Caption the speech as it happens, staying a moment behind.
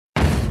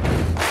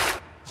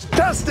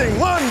Testing,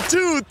 1,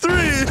 2, 3.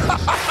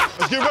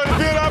 Let's get ready to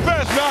be at our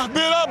best now. Be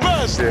at our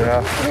best.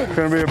 Yeah, it's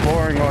gonna be a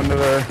boring one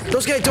today.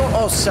 Those guys don't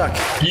all suck.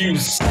 You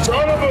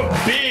son of a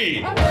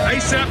b!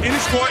 ASAP, any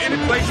score, any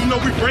place, you know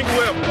we bring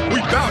it up. We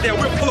bout that.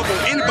 We'll pull up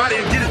on anybody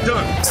and get it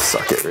done.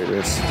 Suck it,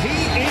 Raiders.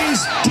 He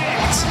is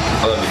dicked.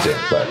 I love you, Dick,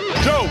 but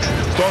Joe,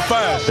 start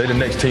fast. They the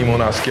next team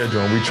on our schedule,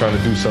 and we trying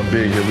to do something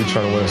big here. We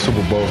trying to win a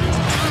Super Bowl.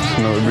 It's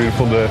another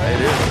beautiful day.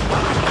 It is.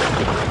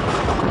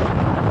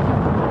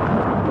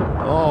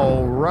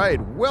 All right,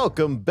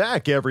 welcome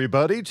back,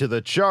 everybody, to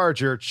the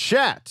Charger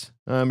Chat.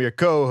 I'm your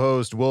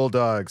co-host,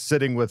 Wolldog,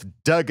 sitting with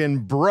Duggan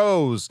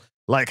Bros,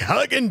 like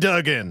hugging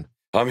Duggan.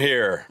 I'm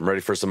here. I'm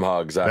ready for some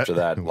hugs after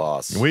that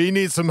loss. We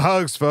need some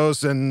hugs,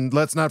 folks, and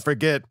let's not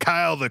forget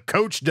Kyle, the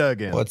coach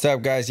Duggan. What's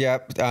up, guys?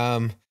 Yep.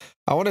 I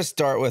want to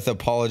start with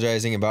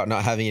apologizing about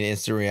not having an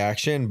instant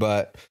reaction,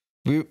 but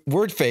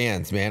we're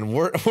fans, man.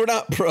 We're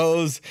not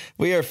pros.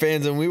 We are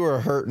fans, and we were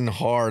hurting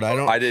hard.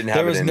 I didn't have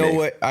There was it in no me.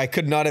 way I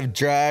could not have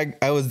dragged.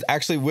 I was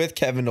actually with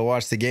Kevin to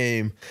watch the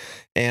game,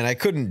 and I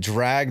couldn't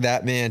drag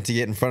that man to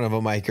get in front of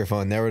a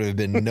microphone. There would have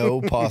been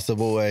no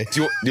possible way.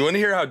 Do you want to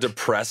hear how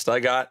depressed I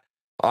got?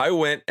 I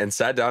went and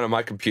sat down on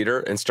my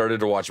computer and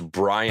started to watch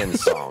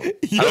Brian's song.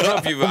 Yeah. I don't know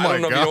if you Oh my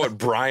know God. what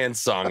Brian's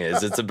song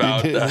is. It's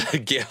about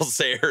Gail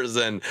Sayers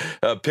and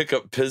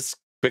Piccolo.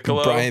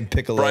 Brian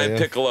Piccolo. Brian yeah.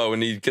 Piccolo,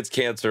 and he gets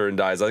cancer and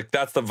dies. Like,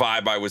 that's the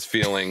vibe I was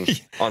feeling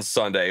on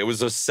Sunday. It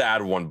was a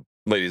sad one,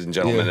 ladies and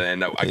gentlemen,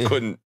 and I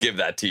couldn't give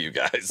that to you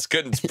guys.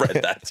 Couldn't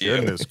spread that to you.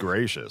 Goodness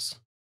gracious.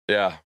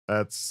 Yeah.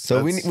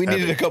 So we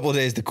needed a couple of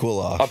days to cool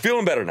off. I'm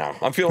feeling better now.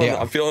 I'm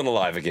feeling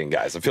alive again,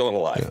 guys. I'm feeling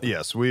alive.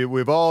 Yes,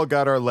 we've all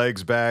got our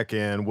legs back,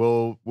 and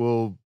we'll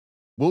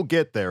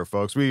get there,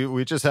 folks.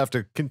 We just have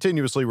to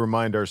continuously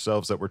remind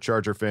ourselves that we're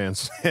Charger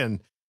fans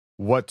and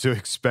what to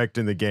expect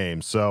in the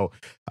game. So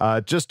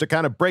just to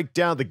kind of break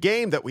down the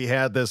game that we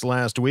had this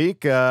last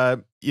week,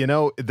 it's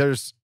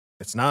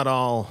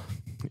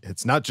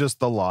not just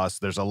the loss.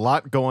 There's a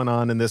lot going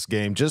on in this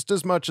game, just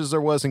as much as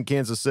there was in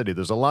Kansas City.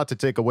 There's a lot to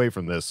take away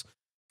from this,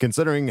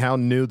 considering how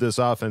new this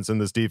offense and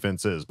this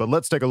defense is. But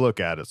let's take a look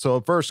at it.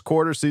 So first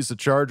quarter sees the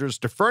Chargers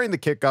deferring the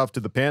kickoff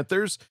to the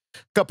Panthers. A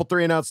couple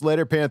 3-and-outs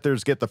later,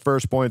 Panthers get the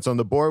first points on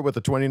the board with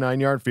a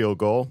 29-yard field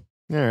goal.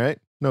 All right,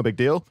 no big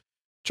deal.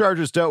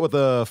 Chargers dealt with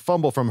a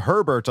fumble from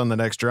Herbert on the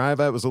next drive.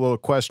 That was a little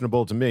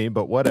questionable to me,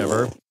 but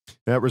whatever.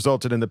 That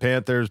resulted in the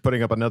Panthers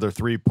putting up another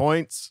 3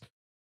 points.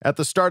 At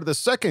the start of the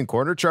second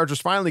quarter,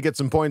 Chargers finally get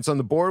some points on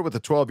the board with a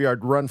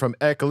 12-yard run from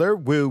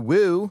Eckler.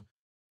 Woo-woo.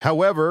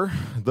 However,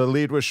 the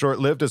lead was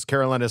short-lived as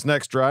Carolina's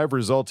next drive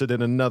resulted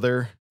in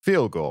another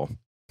field goal.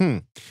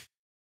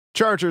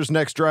 Chargers'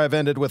 next drive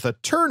ended with a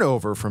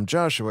turnover from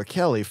Joshua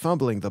Kelly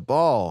fumbling the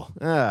ball.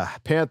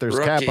 Panthers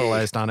Rookie.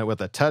 capitalized on it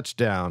with a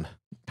touchdown.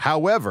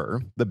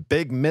 However, the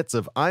big mitts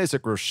of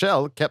Isaac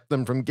Rochelle kept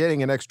them from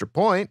getting an extra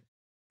point.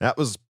 That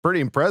was pretty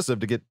impressive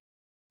to get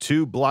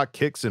 2 block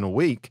kicks in a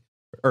week,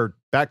 or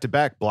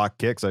back-to-back block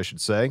kicks, I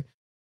should say.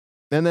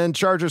 And then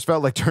Chargers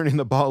felt like turning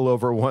the ball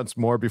over once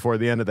more before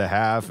the end of the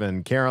half,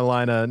 and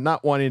Carolina,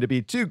 not wanting to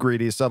be too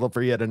greedy, settled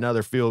for yet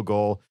another field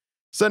goal,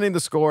 sending the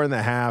score in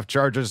the half.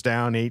 Chargers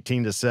down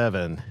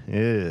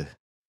 18-7.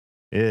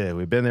 Yeah,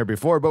 we've been there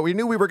before, but we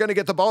knew we were going to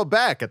get the ball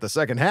back at the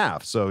second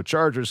half. So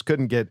Chargers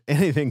couldn't get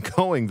anything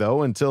going,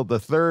 though, until the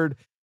third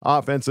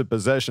offensive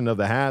possession of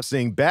the half,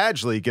 seeing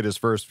Badgley get his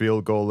first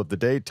field goal of the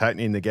day,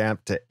 tightening the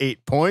gap to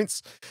 8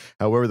 points.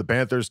 However, the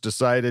Panthers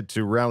decided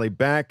to rally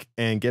back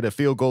and get a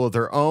field goal of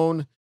their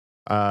own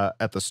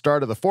at the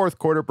start of the fourth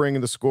quarter,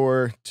 bringing the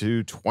score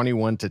to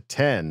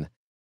 21-10.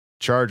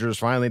 Chargers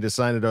finally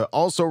decided to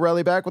also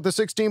rally back with a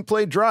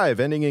 16-play drive,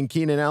 ending in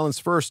Keenan Allen's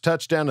first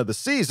touchdown of the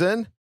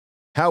season.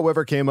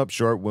 However, came up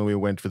short when we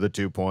went for the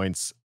 2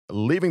 points,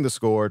 leaving the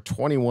score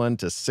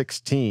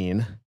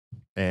 21-16.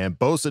 And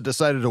Bosa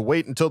decided to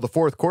wait until the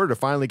fourth quarter to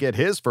finally get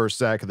his first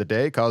sack of the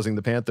day, causing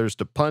the Panthers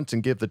to punt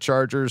and give the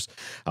Chargers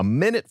a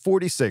minute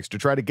 46 to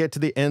try to get to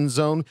the end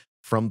zone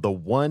from the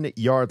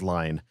 1-yard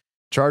line.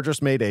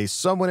 Chargers made a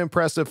somewhat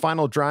impressive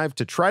final drive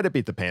to try to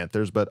beat the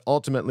Panthers, but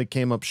ultimately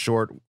came up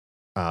short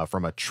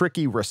from a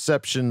tricky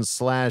reception /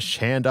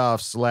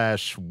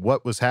 handoff /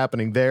 what was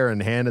happening there,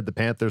 and handed the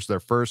Panthers their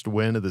first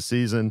win of the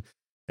season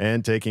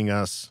and taking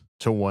us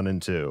to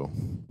 1-2.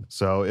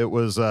 So it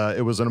was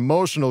an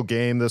emotional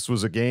game. This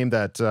was a game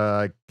that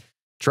I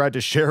tried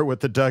to share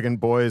with the Duggan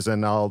boys,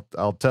 and I'll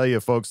tell you,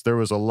 folks, there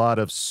was a lot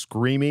of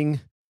screaming,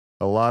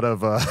 a lot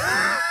of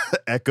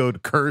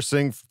echoed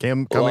cursing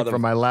coming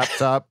from my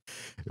laptop,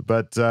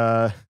 but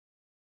I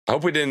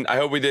hope we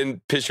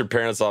didn't piss your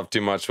parents off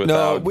too much with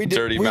how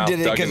dirty mouth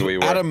Duggan we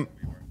were.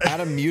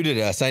 Adam muted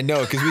us. I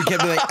know, because we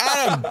kept being like,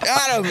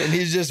 Adam, and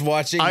he's just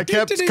watching. I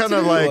kept kind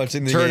of like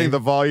turning the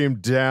volume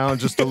down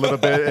just a little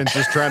bit and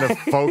just trying to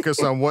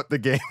focus on what the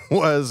game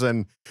was.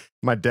 And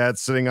my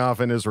dad's sitting off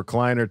in his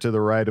recliner to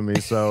the right of me.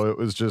 So it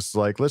was just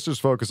like, let's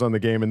just focus on the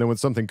game. And then when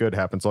something good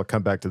happens, I'll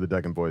come back to the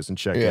Duggan boys and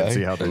check in and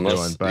see how they're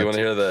doing. But you want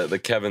to hear the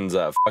Kevin's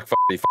fuck,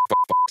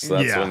 So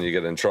that's when you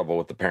get in trouble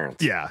with the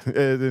parents. Yeah,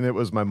 and it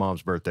was my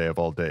mom's birthday of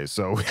all days,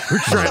 so we were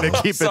trying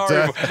to keep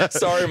it.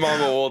 Sorry,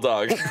 Mama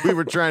Bulldog. We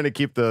were trying to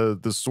keep the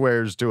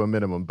swears to a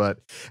minimum, but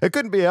it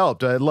couldn't be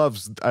helped. I love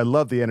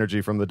the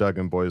energy from the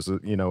Duggan boys.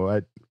 You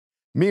know,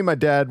 me and my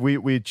dad,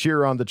 we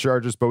cheer on the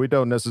Chargers, but we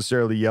don't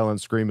necessarily yell and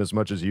scream as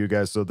much as you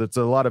guys. So that's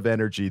a lot of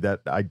energy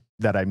that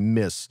I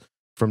miss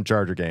from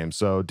Charger games.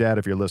 So, Dad,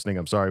 if you're listening,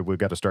 I'm sorry. We've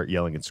got to start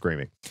yelling and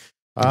screaming.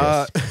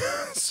 Yes.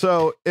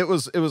 So it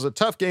was a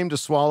tough game to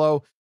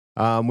swallow.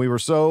 We were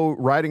so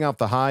riding off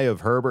the high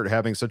of Herbert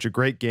having such a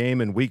great game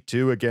in week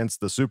 2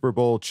 against the Super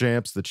Bowl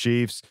champs, the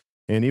Chiefs.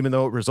 And even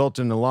though it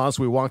resulted in a loss,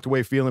 we walked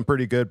away feeling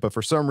pretty good. But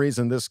for some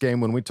reason, this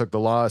game, when we took the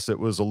loss, it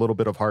was a little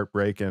bit of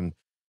heartbreak. And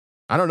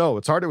I don't know.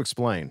 It's hard to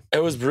explain.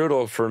 It was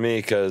brutal for me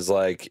because,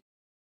 like,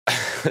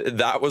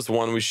 that was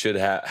one we should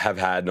have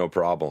had no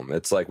problem.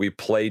 It's like we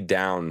played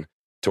down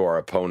to our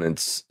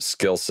opponent's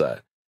skill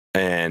set,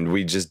 and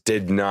we just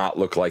did not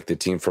look like the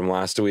team from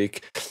last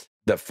week.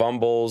 The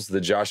fumbles, the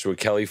Joshua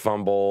Kelly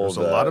fumble. There's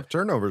a lot of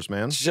turnovers,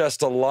 man.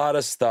 Just a lot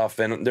of stuff.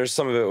 And there's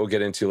some of it we'll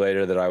get into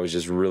later that I was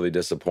just really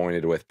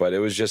disappointed with. But it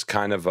was just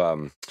kind of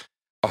a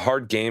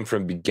hard game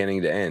from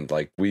beginning to end.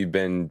 Like, we've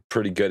been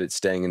pretty good at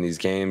staying in these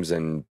games,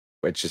 and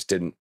it just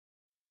didn't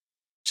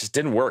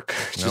work.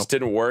 It just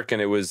didn't work.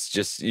 And it was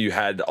just, you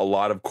had a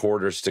lot of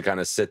quarters to kind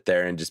of sit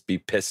there and just be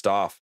pissed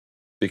off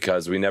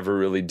because we never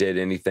really did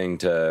anything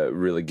to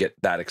really get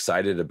that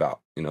excited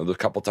about. You know, the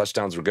couple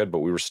touchdowns were good, but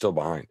we were still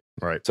behind.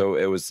 Right. So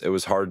it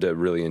was hard to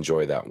really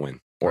enjoy that win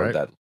or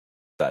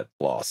that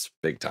loss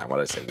big time. What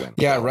did I say? Win.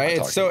 Yeah,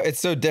 right. It's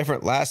so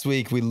different. Last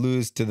week we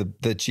lose to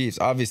the Chiefs,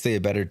 obviously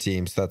a better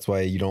team, so that's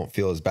why you don't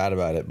feel as bad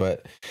about it.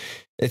 But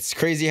it's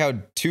crazy how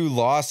 2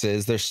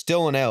 losses, there's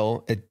still an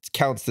L. It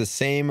counts the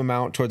same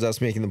amount towards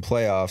us making the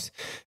playoffs,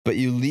 but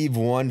you leave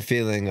one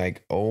feeling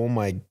like, oh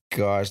my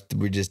gosh,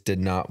 we just did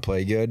not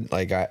play good.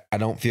 Like, I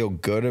don't feel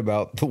good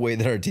about the way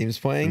that our team's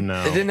playing.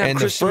 No. They didn't have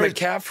Christian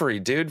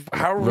McCaffrey, dude.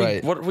 How are we?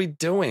 What are we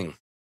doing?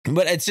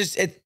 But it's just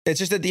at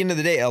the end of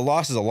the day, a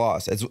loss is a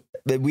loss.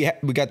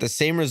 We got the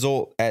same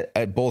result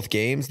at both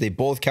games. They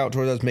both count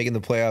towards us making the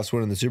playoffs,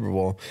 winning the Super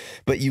Bowl.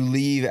 But you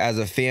leave as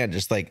a fan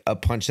just like a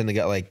punch in the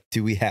gut. Like,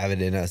 do we have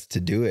it in us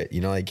to do it? You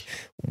know, like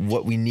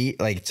what we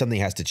need, like something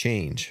has to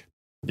change.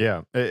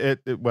 Yeah.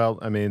 Well,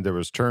 I mean, there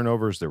was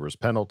turnovers, there was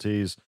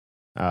penalties.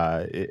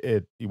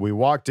 We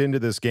walked into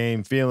this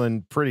game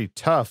feeling pretty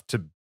tough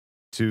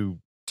to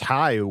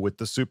tie with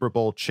the Super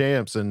Bowl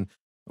champs, and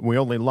we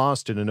only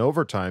lost in an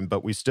overtime,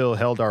 but we still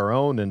held our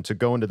own. And to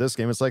go into this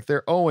game, it's like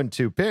they're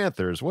 0-2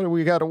 Panthers. What do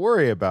we got to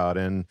worry about?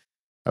 And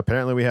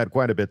apparently we had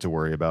quite a bit to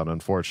worry about,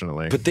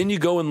 unfortunately. But then you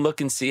go and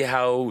look and see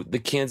how the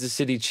Kansas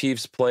City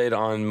Chiefs played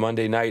on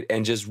Monday night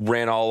and just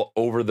ran all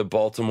over the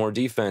Baltimore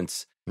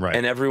defense. Right.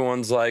 And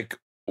everyone's like,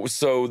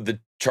 so the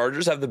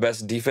Chargers have the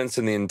best defense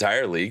in the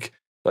entire league.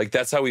 Like,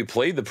 that's how we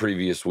played the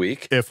previous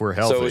week. If we're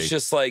healthy. So it's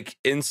just like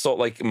insult.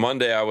 Like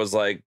Monday, I was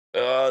like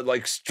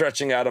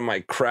stretching out of my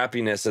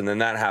crappiness, and then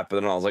that happened,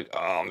 and I was like,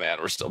 oh man,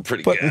 we're still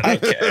pretty good.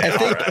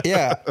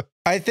 Okay,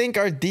 I think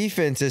our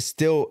defense is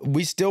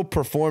we still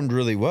performed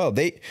really well.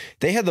 They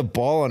had the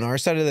ball on our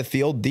side of the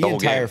field the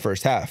entire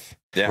first half.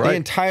 Yeah. The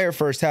entire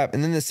first half.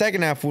 And then the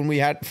second half, when we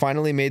had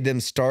finally made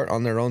them start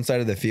on their own side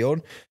of the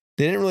field,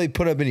 they didn't really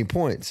put up any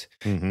points.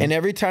 Mm-hmm. And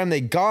every time they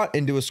got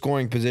into a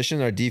scoring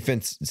position, our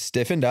defense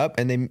stiffened up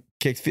and they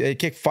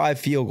kicked 5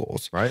 field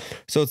goals. Right.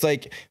 So it's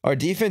like our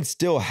defense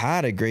still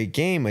had a great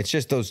game. It's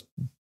just those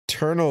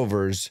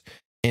turnovers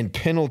and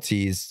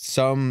penalties,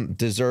 some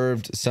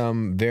deserved,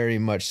 some very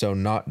much so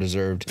not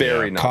deserved.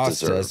 Very not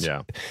deserved. Us.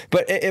 Yeah.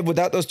 But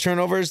without those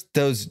turnovers,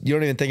 you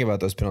don't even think about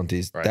those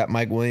penalties. Right. That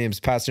Mike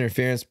Williams pass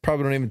interference,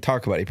 probably don't even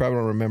talk about it. You probably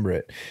don't remember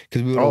it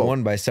because we would have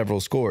won by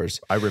several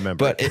scores. I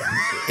remember. But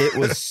it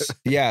was,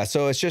 yeah.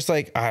 So it's just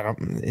like,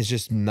 it's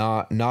just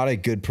not a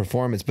good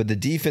performance, but the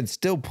defense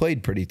still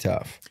played pretty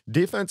tough.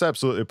 Defense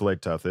absolutely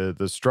played tough.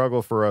 The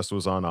struggle for us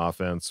was on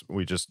offense.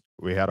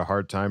 We had a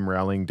hard time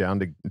rallying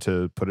down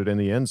to put it in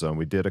the end zone.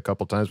 We did a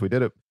couple times. We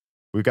did it.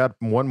 We got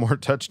one more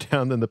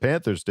touchdown than the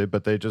Panthers did,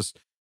 but they just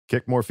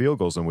kicked more field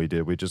goals than we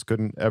did. We just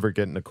couldn't ever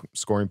get in a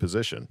scoring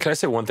position. Can I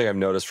say one thing I've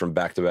noticed from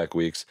back-to-back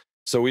weeks?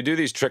 So we do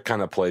these trick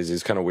kind of plays,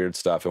 these kind of weird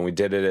stuff, and we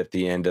did it at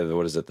the end of,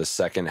 the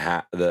second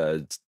half,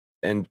 the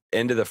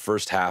end of the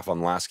first half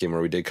on last game,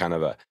 where we did kind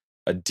of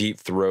a deep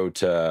throw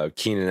to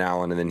Keenan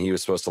Allen, and then he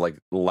was supposed to like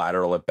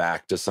lateral it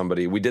back to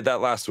somebody. We did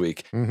that last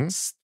week. Mm-hmm.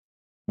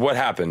 What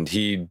happened?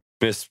 He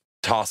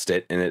tossed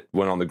it and it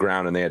went on the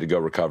ground and they had to go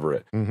recover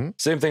it. Mm-hmm.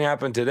 Same thing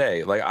happened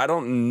today. Like, I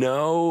don't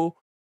know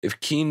if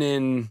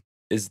Keenan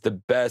is the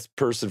best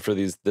person for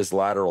this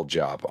lateral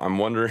job. I'm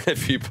wondering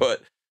if you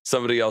put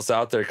somebody else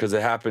out there, because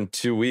it happened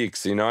 2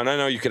 weeks, and I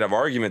know you could have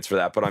arguments for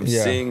that, but I'm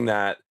seeing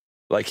that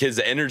like his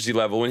energy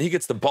level when he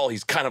gets the ball,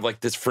 he's kind of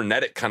like this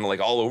frenetic, kind of like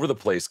all over the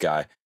place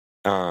guy.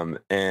 And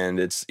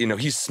it's,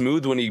 he's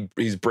smooth when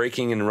he's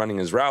breaking and running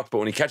his route, but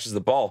when he catches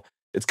the ball,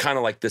 it's kind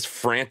of like this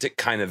frantic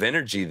kind of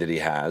energy that he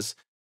has.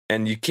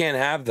 And you can't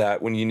have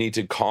that when you need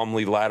to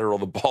calmly lateral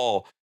the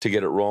ball to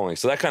get it rolling.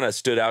 So that kind of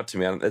stood out to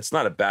me. It's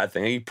not a bad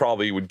thing. He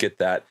probably would get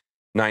that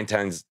 9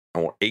 times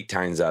or 8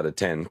 times out of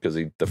 10 because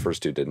the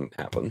first 2 didn't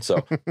happen.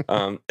 So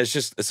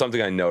it's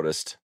something I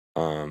noticed.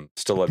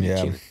 Still love you,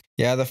 Keenan.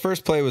 Yeah, the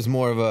first play was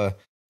more of a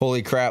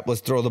holy crap,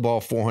 let's throw the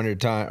ball 400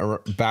 times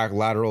or back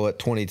lateral at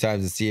 20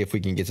 times and see if we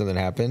can get something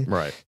to happen.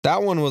 Right.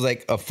 That one was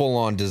like a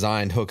full-on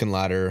designed hook and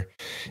ladder.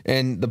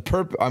 And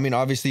I mean,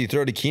 obviously you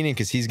throw to Keenan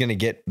because he's going to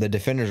get, the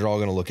defenders are all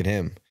going to look at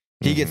him.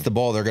 He gets the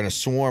ball, they're going to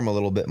swarm a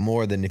little bit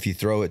more than if you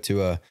throw it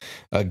to a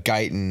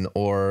Guyton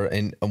or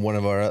in one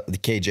of our the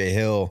KJ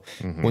Hill.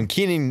 When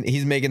Keenan,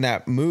 he's making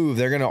that move,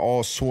 they're going to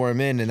all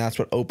swarm in, and that's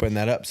what opened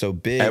that up so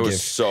big. It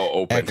was so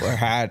open. If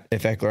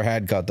Eckler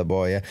had caught the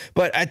ball, yeah.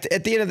 But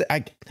at the end of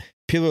the,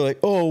 people are like,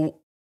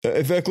 oh,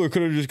 if Eckler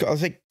could have just got, I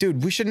was like,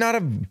 dude, we should not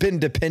have been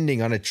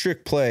depending on a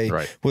trick play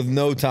with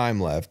no time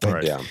left.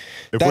 Like, Yeah.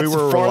 That's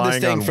the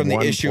farthest thing from the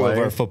issue of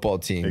our football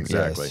team.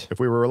 Exactly. Yes.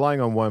 If we were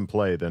relying on one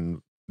play,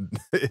 then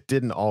it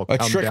didn't all come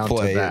down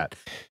play. to that.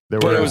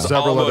 There But were it was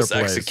several almost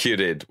other plays.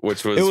 executed,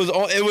 which was It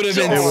would have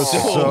been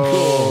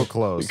so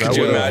close. Could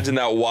you imagine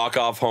that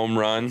walk-off home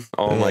run?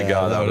 Oh my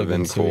God, that would have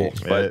been cool.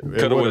 sweet. But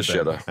coulda, woulda,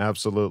 shoulda.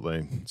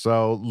 Absolutely.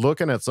 So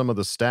looking at some of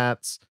the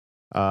stats,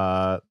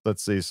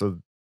 let's see. So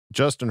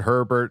Justin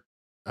Herbert,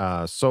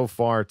 so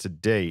far to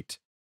date,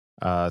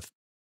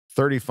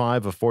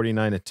 35 of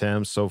 49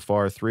 attempts so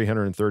far,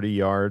 330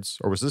 yards.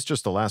 Or was this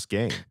just the last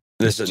game?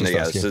 This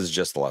is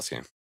just the last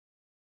game.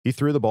 He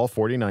threw the ball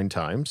 49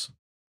 times.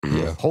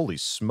 Yeah. Holy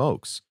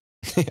smokes.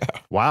 Yeah.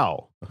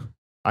 Wow.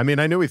 I mean,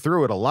 I knew he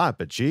threw it a lot,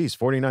 but geez,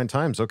 49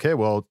 times. Okay,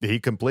 well, he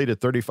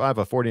completed 35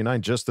 of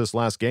 49 just this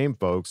last game,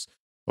 folks.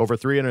 Over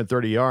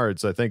 330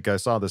 yards. I think I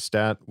saw the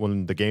stat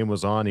when the game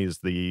was on. He's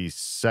the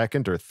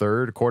second or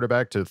third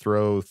quarterback to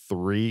throw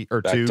two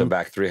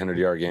back-to-back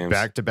 300-yard games.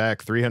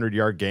 Back-to-back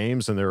 300-yard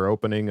games in their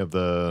opening of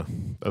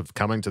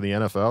coming to the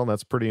NFL.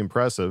 That's pretty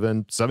impressive.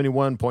 And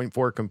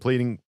 71.4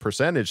 completing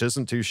percentage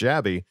isn't too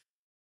shabby.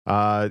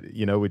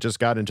 We just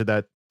got into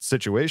that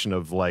situation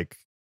of like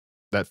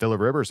that Phillip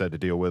Rivers had to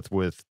deal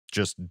with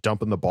just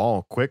dumping the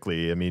ball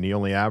quickly. I mean, he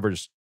only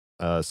averaged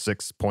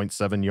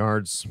 6.7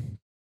 yards.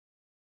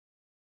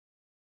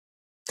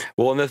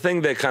 Well, and the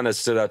thing that kind of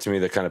stood out to me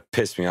that kind of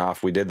pissed me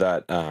off, we did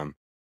that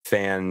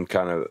fan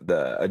kind of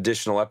the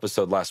additional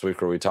episode last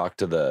week where we talked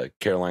to the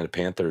Carolina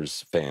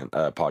Panthers fan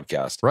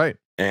podcast. Right.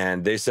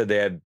 And they said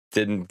they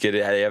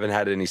haven't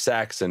had any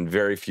sacks and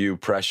very few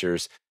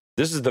pressures.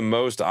 This is the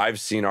most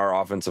I've seen our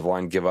offensive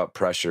line give up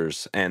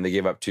pressures, and they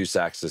gave up 2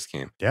 sacks this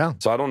game. Yeah.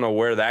 So I don't know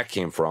where that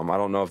came from. I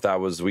don't know if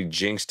that was we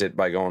jinxed it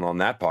by going on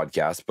that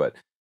podcast, but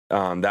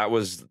that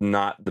was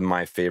not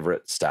my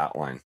favorite stat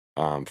line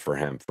for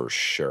him for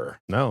sure.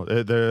 No,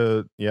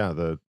 the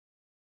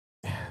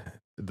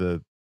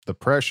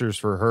pressures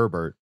for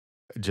Herbert,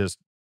 just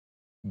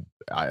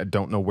I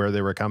don't know where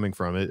they were coming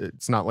from.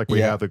 It's not like we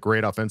have a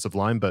great offensive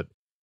line, but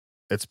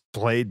it's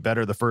played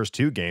better the first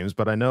 2 games.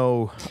 But I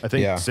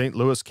think St.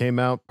 Louis came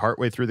out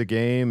partway through the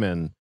game,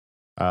 and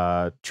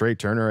Trey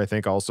Turner, I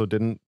think, also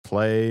didn't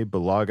play.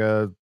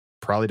 Bulaga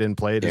probably didn't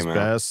play at his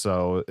best.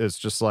 So it's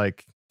just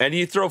like. And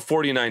you throw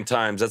 49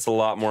 times, that's a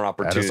lot more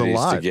opportunities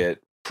to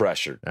get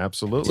pressured.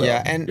 Absolutely.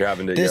 Yeah, and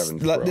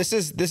this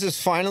is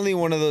finally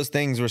one of those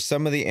things where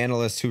some of the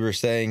analysts who were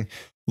saying,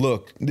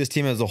 look, this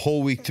team has a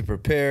whole week to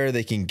prepare.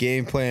 They can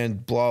game plan,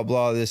 blah,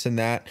 blah, this and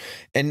that.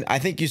 And I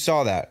think you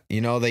saw that,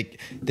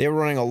 they were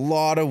running a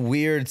lot of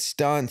weird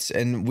stunts,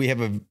 and we have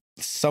a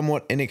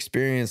somewhat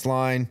inexperienced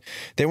line.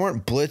 They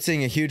weren't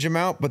blitzing a huge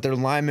amount, but their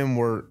linemen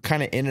were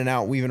kind of in and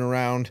out, weaving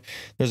around.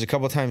 There's a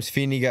couple of times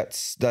Feeney got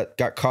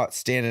caught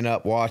standing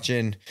up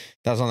watching.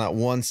 That was on that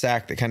one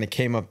sack that kind of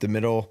came up the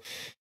middle.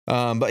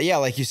 But yeah,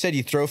 like you said,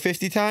 you throw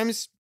 50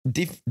 times,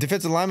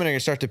 defensive linemen are going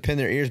to start to pin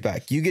their ears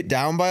back. You get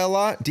down by a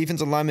lot,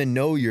 defensive linemen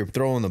know you're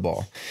throwing the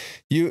ball.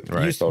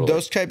 Totally.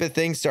 Those type of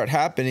things start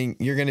happening,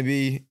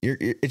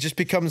 it just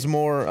becomes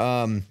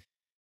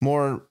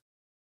more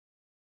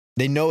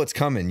they know it's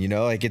coming,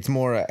 like it's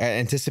more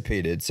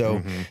anticipated.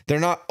 So they're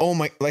not,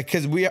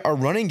 because our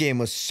running game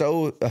was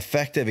so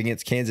effective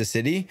against Kansas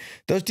City.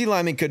 Those D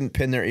linemen couldn't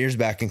pin their ears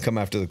back and come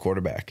after the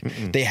quarterback.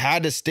 They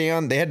had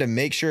to they had to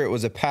make sure it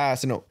was a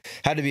pass, and it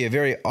had to be a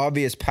very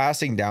obvious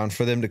passing down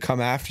for them to come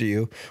after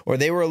you. Or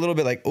they were a little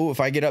bit like, oh, if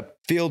I get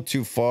upfield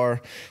too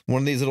far,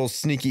 one of these little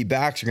sneaky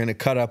backs are going to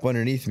cut up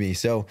underneath me.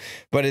 So,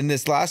 but in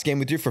this last game,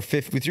 we threw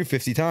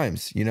 50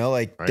 times,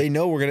 They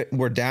know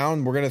we're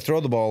down, we're going to throw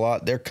the ball a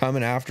lot. They're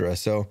coming after us.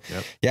 So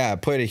yeah,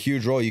 it played a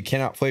huge role. You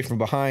cannot play from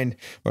behind,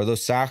 or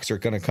those sacks are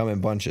going to come in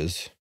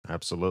bunches.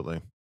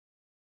 Absolutely.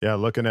 Yeah.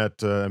 Looking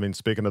at,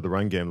 speaking of the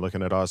run game,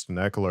 looking at Austin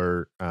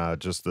Eckler,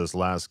 just this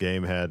last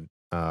game had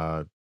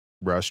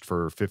rushed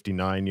for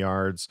 59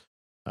 yards,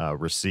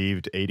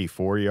 received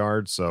 84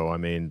 yards. So,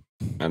 and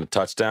a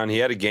touchdown. He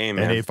had a game,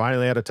 man. And he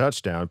finally had a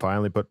touchdown,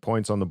 finally put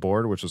points on the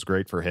board, which was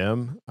great for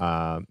him.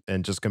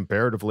 And just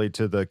comparatively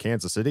to the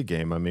Kansas City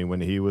game,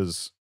 when he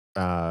was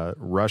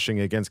rushing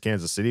against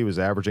Kansas City, he was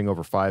averaging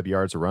over 5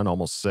 yards a run,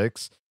 almost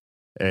 6.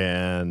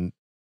 And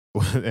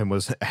and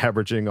was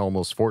averaging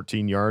almost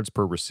 14 yards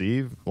per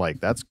receive. Like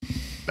that's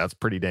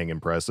pretty dang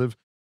impressive.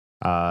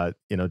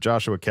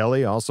 Joshua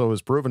Kelly also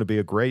has proven to be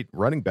a great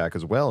running back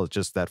as well. It's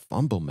just that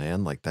fumble,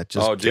 man. Like that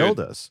just killed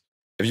us.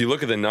 If you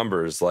look at the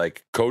numbers,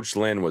 like Coach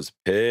Lynn was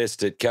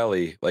pissed at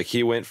Kelly. Like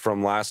he went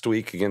from last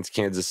week against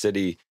Kansas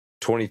City,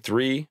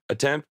 23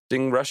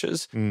 attempting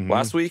rushes. Mm-hmm.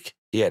 Last week,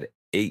 he had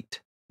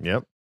 8.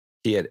 Yep.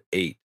 He had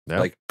 8. Yep.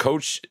 Like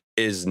Coach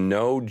is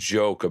no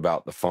joke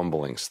about the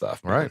fumbling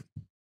stuff. Man. Right.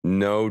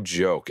 No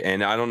joke.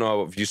 And I don't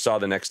know if you saw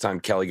the next time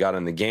Kelly got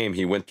in the game,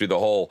 he went through the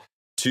whole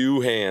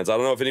 2 hands. I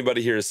don't know if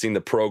anybody here has seen the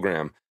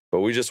program,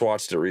 but we just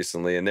watched it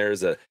recently. And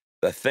there's a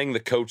thing the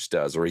coach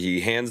does where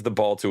he hands the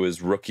ball to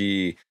his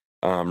rookie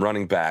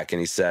running back and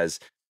he says,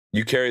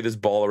 "You carry this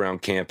ball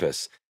around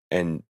campus.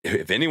 And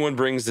if anyone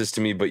brings this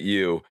to me but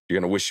you're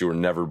going to wish you were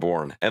never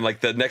born." And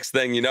like the next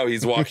thing you know,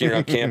 he's walking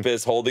around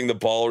campus holding the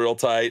ball real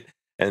tight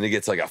and he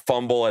gets like a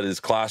fumble at his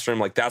classroom.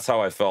 Like that's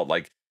how I felt.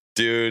 Like,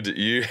 dude,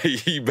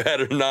 you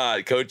better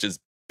not. Coach is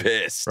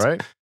pissed.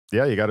 Right.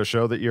 Yeah, you got to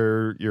show that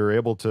you're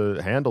able to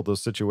handle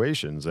those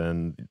situations.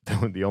 And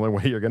the only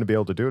way you're going to be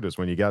able to do it is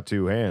when you got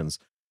 2 hands.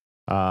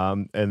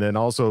 And then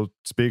also,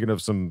 speaking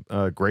of some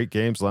great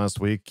games last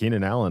week,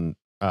 Keenan Allen,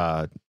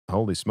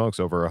 holy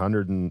smokes, over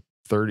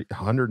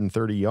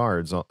 130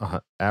 yards,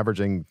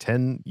 averaging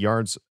 10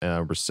 yards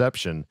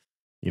reception.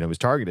 He was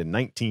targeted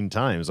 19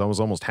 times,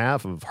 almost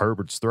half of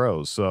Herbert's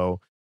throws.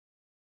 So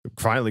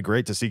finally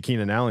great to see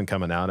Keenan Allen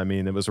coming out. I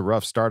mean, it was a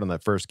rough start on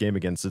that first game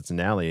against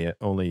Cincinnati,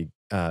 only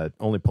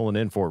pulling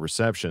in 4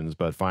 receptions,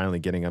 but finally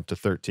getting up to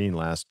 13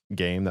 last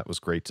game. That was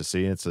great to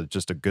see. It's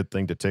just a good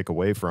thing to take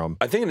away from.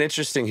 I think an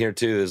interesting here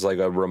too is like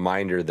a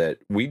reminder that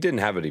we didn't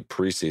have any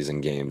preseason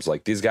games.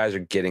 Like these guys are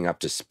getting up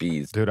to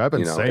speed. Dude, I've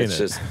been saying it's it.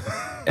 Just,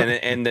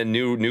 and the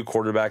new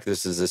quarterback,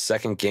 this is his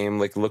second game.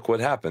 Like, look what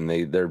happened.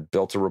 They're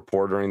built a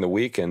rapport during the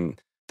week and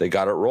they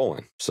got it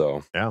rolling.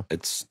 So yeah,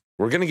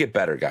 we're going to get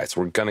better, guys.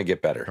 We're going to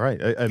get better.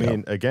 Right. I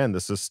mean, again,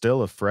 this is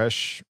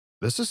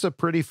a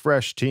pretty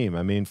fresh team.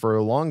 I mean, for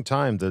a long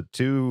time, the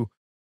 2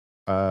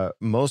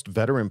 most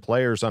veteran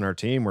players on our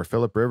team were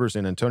Phillip Rivers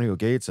and Antonio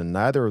Gates, and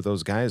neither of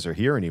those guys are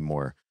here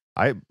anymore.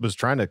 I was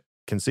trying to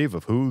conceive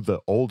of who the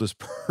oldest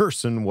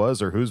person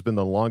was or who's been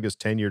the longest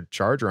tenured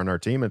Charger on our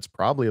team. It's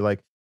probably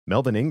like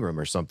Melvin Ingram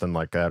or something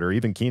like that, or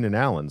even Keenan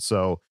Allen.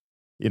 So,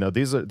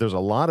 there's a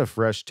lot of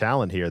fresh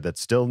talent here that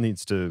still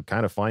needs to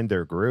kind of find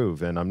their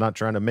groove. And I'm not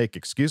trying to make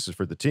excuses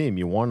for the team.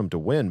 You want them to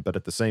win, but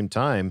at the same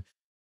time,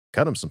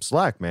 cut them some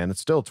slack, man. It's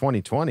still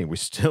 2020. We're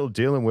still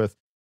dealing with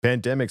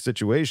pandemic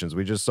situations.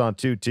 We just saw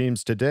 2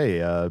 teams today,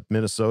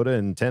 Minnesota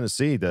and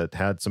Tennessee, that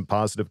had some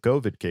positive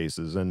COVID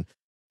cases. And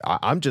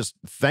I'm just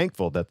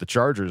thankful that the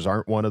Chargers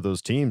aren't one of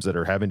those teams that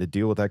are having to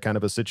deal with that kind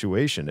of a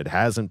situation. It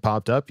hasn't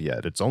popped up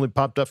yet. It's only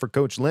popped up for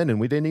Coach Lynn, and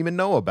we didn't even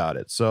know about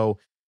it. So,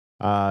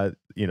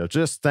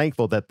 just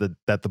thankful that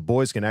the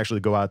boys can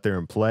actually go out there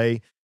and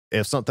play.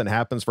 If something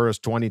happens for us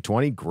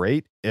 2020,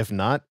 great. If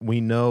not,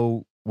 we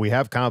know we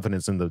have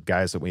confidence in the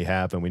guys that we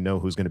have, and we know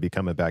who's going to be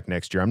coming back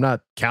next year. I'm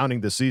not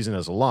counting the season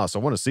as a loss. I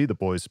want to see the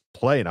boys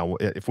play, and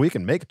if we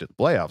can make it to the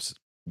playoffs,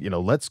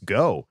 let's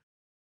go.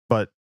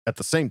 But at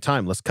the same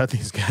time, let's cut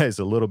these guys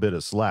a little bit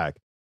of slack.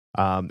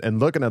 And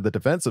looking at the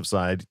defensive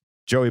side,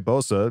 Joey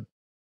Bosa,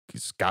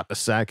 he's got a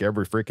sack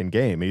every freaking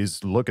game.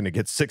 He's looking to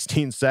get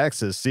 16 sacks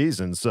this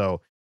season,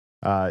 so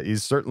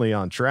he's certainly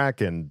on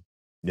track, and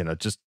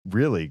just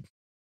really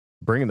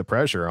bringing the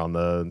pressure on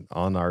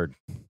our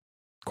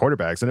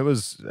quarterbacks. And it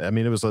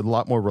was a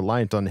lot more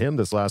reliant on him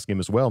this last game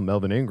as well.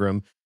 Melvin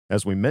Ingram,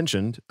 as we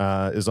mentioned,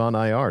 is on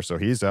IR, so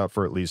he's out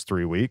for at least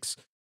 3 weeks.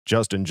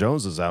 Justin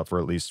Jones is out for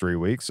at least 3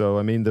 weeks. So,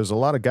 I mean, there's a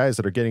lot of guys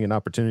that are getting an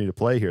opportunity to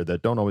play here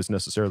that don't always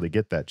necessarily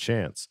get that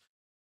chance.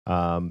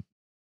 And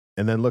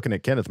then looking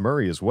at Kenneth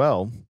Murray as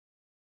well,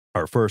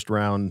 our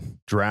first-round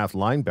draft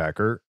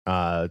linebacker,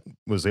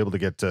 was able to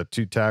get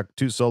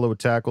 2 solo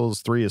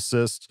tackles, 3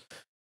 assists.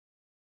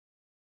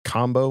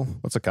 Combo?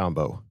 What's a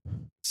combo?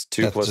 It's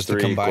 2 plus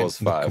 3 equals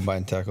 5.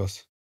 Combined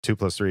tackles. 2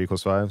 plus 3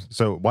 equals 5.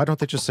 So why don't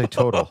they just say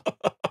total?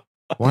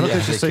 Why don't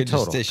they just say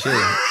total? They should.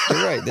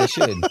 You're right. They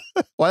should.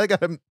 Why they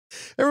got him?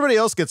 Everybody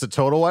else gets a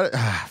total. Why?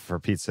 For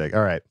Pete's sake.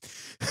 All right.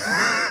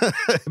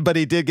 But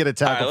he did get a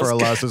tackle for a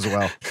loss as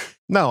well.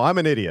 No, I'm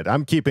an idiot.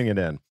 I'm keeping it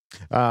in.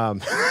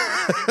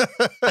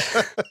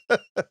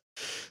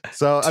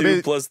 So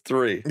 2 plus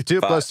 3.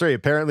 2 plus 3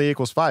 apparently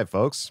equals 5,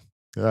 folks.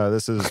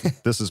 This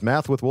is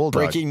math with Wool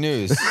Dog. Breaking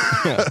news.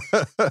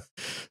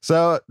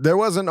 So there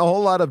wasn't a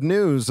whole lot of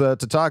news to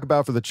talk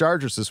about for the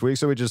Chargers this week,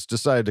 so we just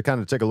decided to kind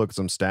of take a look at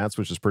some stats,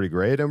 which is pretty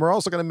great. And we're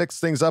also going to mix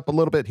things up a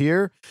little bit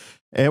here,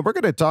 and we're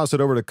going to toss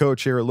it over to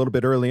Coach here a little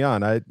bit early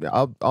on.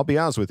 I'll be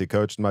honest with you,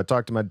 Coach. I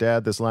talked to my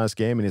dad this last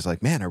game, and he's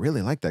like, "Man, I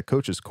really like that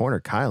coach's corner,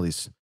 Kyle.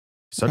 He's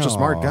such a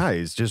smart guy.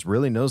 He just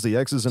really knows the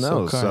X's and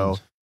O's." So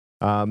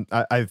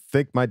I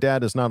think my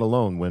dad is not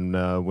alone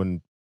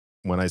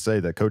when I say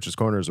that Coach's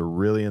Corner is a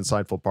really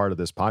insightful part of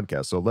this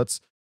podcast. So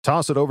let's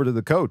toss it over to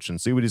the coach and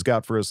see what he's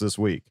got for us this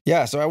week.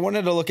 Yeah, so I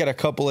wanted to look at a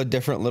couple of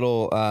different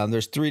little,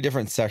 there's 3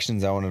 different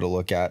sections I wanted to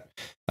look at.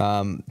 2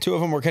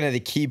 of them were kind of the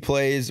key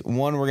plays.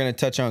 One, we're going to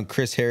touch on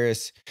Chris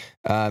Harris,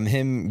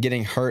 him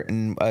getting hurt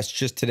and us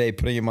just today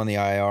putting him on the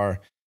IR.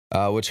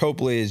 Which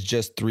hopefully is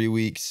just 3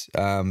 weeks.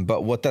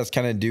 But what that's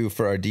kind of do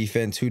for our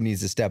defense, who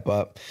needs to step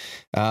up.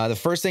 The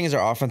first thing is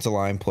our offensive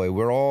line play.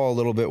 We're all a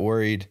little bit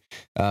worried.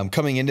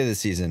 Coming into the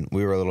season,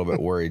 we were a little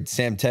bit worried.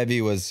 Sam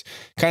Tevy was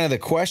kind of the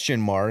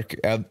question mark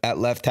at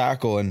left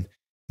tackle, and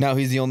now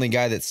he's the only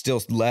guy that's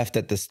still left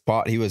at the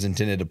spot he was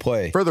intended to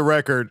play. For the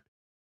record,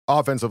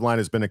 offensive line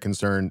has been a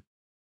concern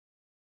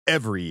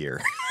every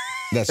year.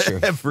 That's true.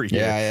 Every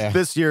year. Yeah.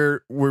 This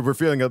year, we're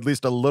feeling at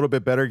least a little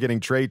bit better getting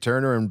Trey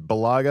Turner and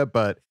Balaga,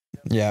 but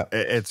yeah,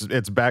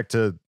 it's back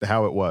to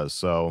how it was.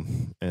 So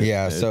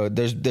so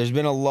there's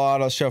been a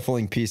lot of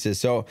shuffling pieces.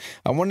 So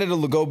I wanted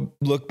to go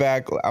look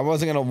back. I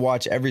wasn't going to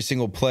watch every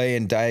single play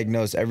and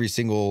diagnose every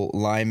single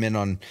lineman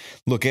on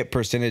look at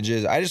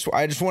percentages. I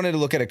just wanted to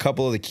look at a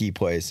couple of the key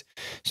plays.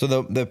 So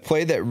the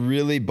play that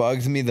really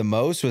bugged me the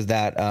most was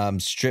that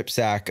strip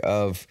sack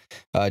of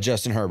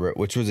Justin Herbert,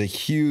 which was a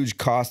huge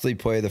costly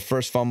play, the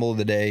first fumble of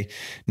the day.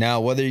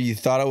 Now, whether you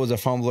thought it was a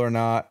fumble or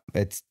not,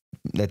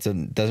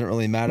 doesn't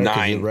really matter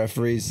because the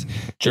referees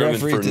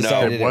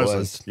decided it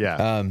was.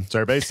 Yeah. So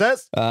everybody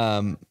says.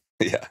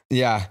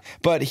 Yeah.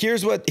 But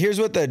here's what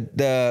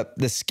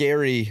the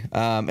scary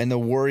and the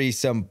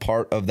worrisome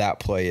part of that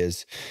play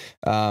is.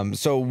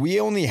 So we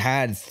only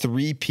had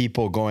 3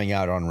 people going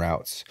out on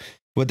routes.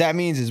 What that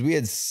means is we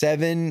had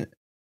 7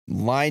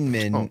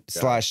 linemen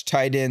 /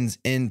 tight ends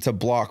in to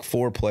block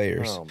 4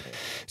 players.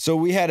 So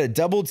we had a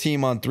double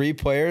team on 3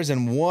 players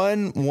and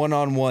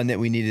one-on-one that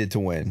we needed to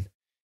win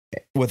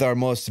with our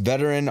most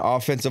veteran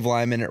offensive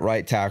lineman at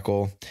right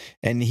tackle,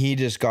 and he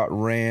just got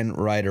ran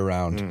right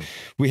around.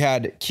 We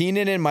had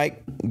Keenan and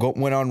Mike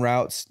went on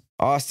routes.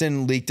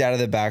 Austin leaked out of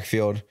the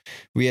backfield.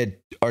 We had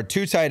our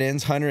 2 tight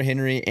ends, Hunter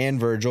Henry and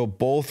Virgil,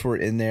 both were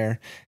in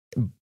there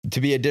to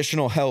be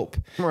additional help.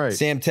 Right.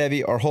 Sam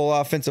Tevy, our whole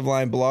offensive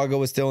line, Balaga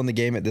was still in the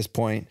game at this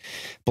point.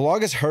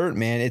 Balaga's hurt,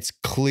 man. It's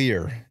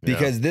clear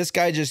because this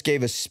guy just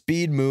gave a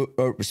speed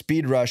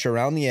rush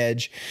around the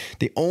edge.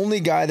 The only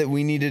guy that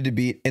we needed to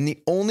beat, and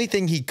the only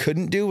thing he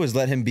couldn't do was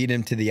let him beat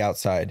him to the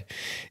outside.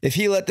 If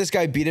he let this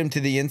guy beat him to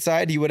the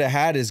inside, he would have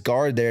had his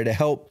guard there to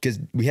help because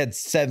we had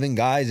 7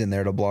 guys in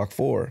there to block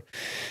 4.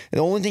 The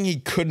only thing he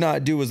could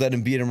not do was let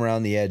him beat him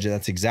around the edge, and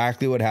that's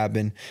exactly what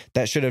happened.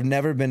 That should have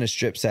never been a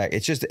strip sack.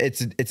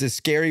 It's a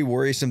scary,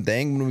 worrisome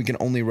thing when we can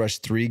only rush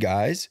 3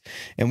 guys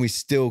and we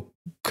still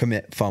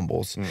commit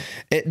fumbles.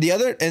 The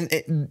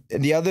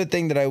other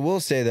thing that I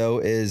will say though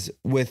is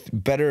with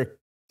better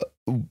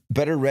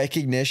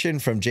recognition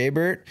from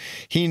Jaybert,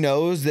 he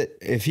knows that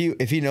if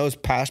he knows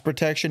pass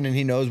protection and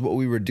he knows what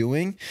we were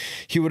doing,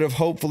 he would have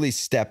hopefully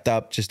stepped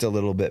up just a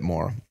little bit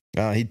more.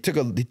 He took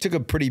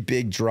a pretty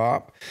big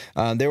drop.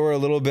 They were a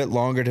little bit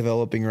longer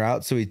developing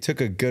routes, so he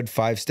took a good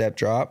 5-step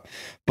drop.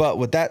 But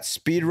with that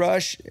speed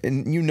rush,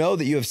 and you know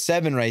that you have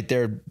 7 right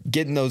there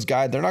getting those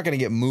guys, they're not going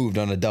to get moved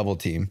on a double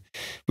team.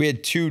 We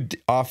had 2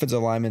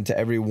 offensive linemen to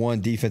every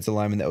 1 defensive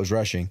lineman that was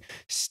rushing.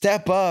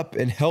 Step up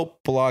and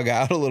help Balaga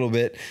out a little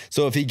bit.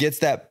 So if he gets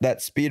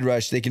that speed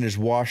rush, they can just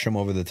wash him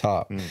over the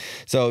top.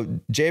 So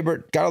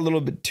Jaybert got a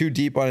little bit too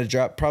deep on his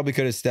drop, probably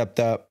could have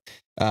stepped up.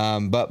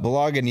 But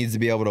Balaga needs to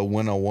be able to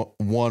win a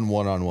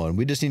one-on-one.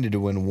 We just needed to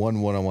win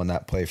one-on-one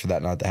that play for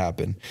that not to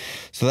happen.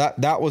 So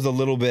that was a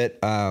little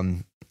bit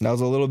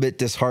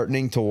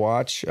disheartening to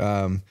watch.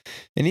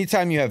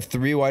 Anytime you have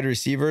 3 wide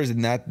receivers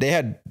and that they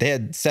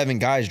had 7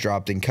 guys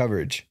dropped in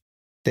coverage,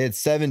 they had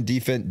 7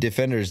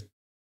 defenders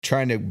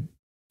trying to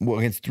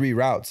against 3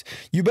 routes.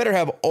 You better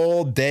have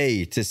all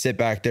day to sit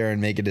back there and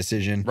make a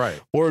decision, right?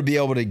 Or be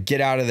able to get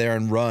out of there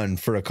and run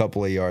for a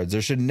couple of yards.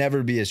 There should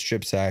never be a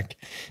strip sack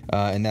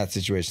in that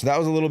situation. So that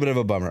was a little bit of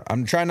a bummer.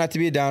 I'm trying not to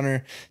be a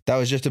downer. That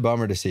was just a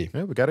bummer to see.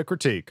 Yeah, we got to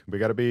critique. We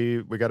got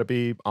to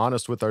be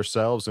honest with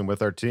ourselves and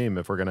with our team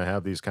if we're going to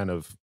have these kind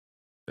of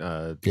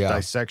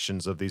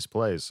dissections of these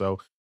plays. So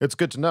it's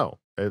good to know.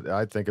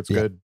 I think it's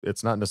good.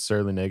 It's not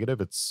necessarily negative.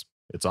 It's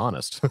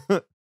honest.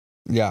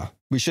 Yeah,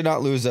 we should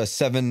not lose a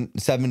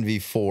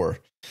 7v4.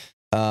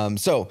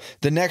 So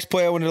the next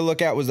play I wanted to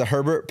look at was the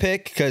Herbert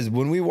pick, because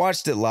when we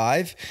watched it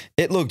live,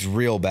 it looked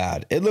real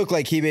bad. It looked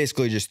like he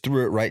basically just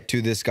threw it right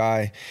to this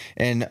guy,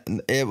 and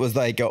it was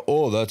like,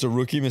 oh, that's a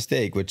rookie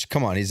mistake, which,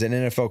 come on, he's an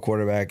NFL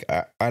quarterback.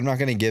 I'm not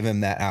going to give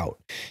him that out.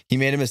 He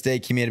made a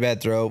mistake. He made a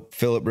bad throw.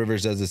 Phillip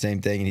Rivers does the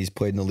same thing, and he's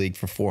played in the league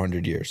for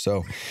 400 years.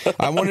 So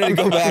I wanted to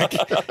go back.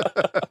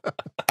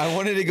 I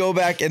wanted to go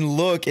back and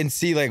look and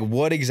see like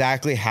what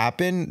exactly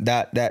happened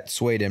that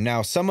swayed him.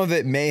 Now, some of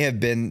it may have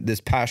been this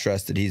pass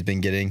rush that he's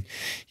been getting.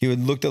 He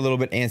looked a little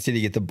bit antsy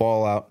to get the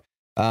ball out.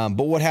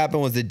 But what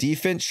happened was the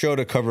defense showed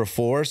a cover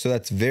 4. So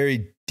that's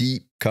very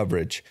deep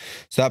coverage.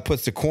 So that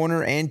puts the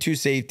corner and 2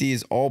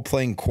 safeties all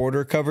playing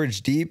quarter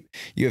coverage deep.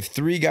 You have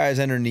 3 guys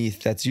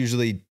underneath. That's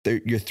usually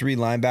your 3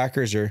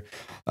 linebackers or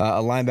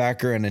a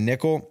linebacker and a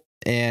nickel.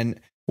 And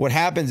what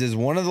happens is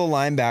one of the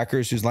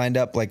linebackers who's lined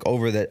up like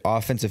over the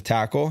offensive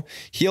tackle,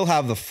 he'll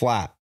have the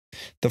flat.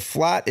 The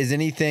flat is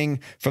anything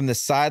from the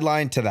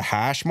sideline to the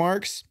hash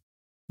marks.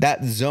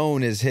 That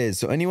zone is his.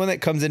 So anyone that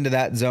comes into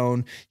that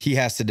zone, he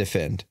has to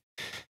defend.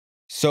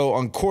 So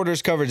on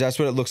quarters coverage, that's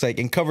what it looks like.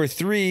 In cover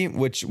 3,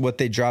 which what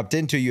they dropped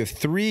into, you have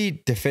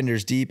 3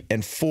 defenders deep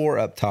and 4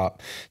 up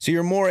top. So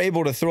you're more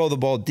able to throw the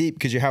ball deep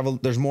because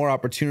there's more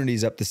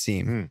opportunities up the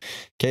seam.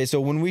 Okay,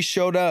 so when we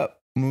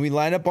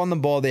lined up on the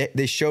ball,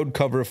 they showed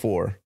cover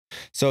 4.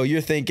 So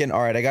you're thinking,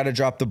 all right, I got to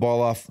drop the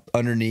ball off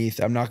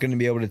underneath. I'm not going to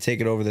be able to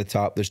take it over the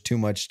top. There's too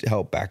much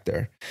help back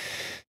there.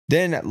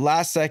 Then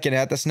last second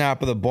at the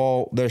snap of the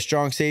ball, their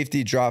strong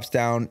safety drops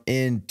down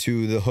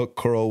into the hook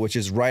curl, which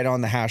is right on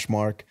the hash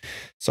mark.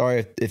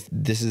 Sorry if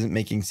this isn't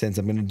making sense.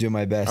 I'm going to do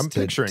my best. I'm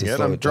picturing it.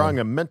 I'm drawing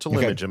a mental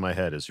image in my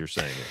head as you're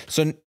saying it.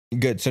 So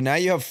good. So now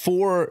you have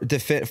 4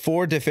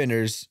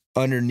 defenders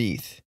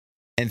underneath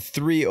and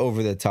 3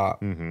 over the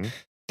top. Mm-hmm.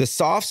 The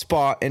soft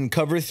spot in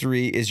cover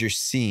 3 is your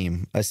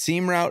seam. A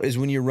seam route is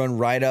when you run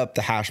right up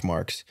the hash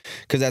marks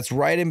because that's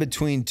right in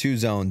between 2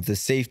 zones, the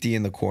safety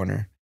and the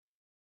corner.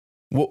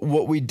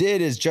 What we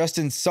did is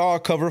Justin saw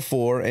cover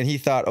 4 and he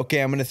thought, okay,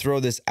 I'm going to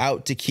throw this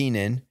out to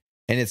Keenan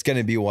and it's going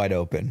to be wide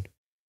open.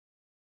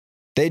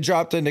 They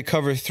dropped into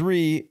cover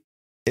 3.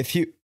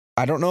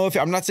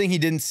 I'm not saying he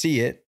didn't see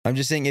it. I'm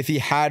just saying if he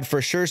had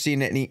for sure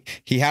seen it and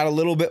he had a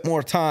little bit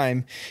more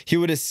time, he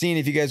would have seen,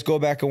 if you guys go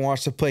back and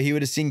watch the play, he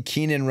would have seen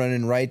Keenan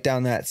running right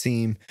down that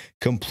seam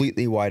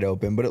completely wide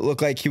open. But it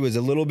looked like he was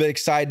a little bit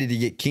excited to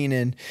get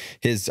Keenan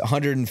his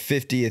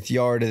 150th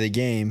yard of the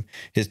game,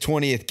 his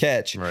 20th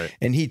catch, right,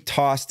 and he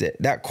tossed it.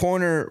 That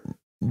corner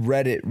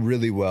read it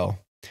really well.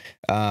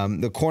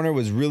 The corner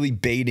was really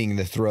baiting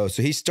the throw.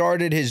 So he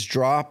started his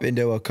drop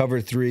into a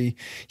cover 3.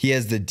 He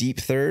has the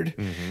deep third.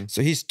 Mm-hmm.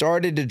 So he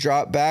started to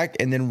drop back.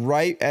 And then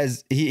right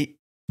as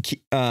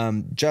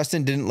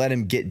Justin didn't let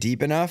him get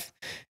deep enough.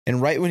 And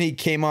right when he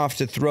came off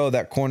to throw,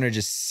 that corner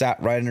just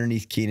sat right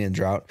underneath Keenan's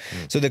route.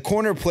 So the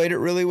corner played it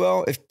really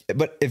well.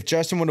 But if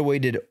Justin would have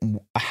waited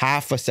a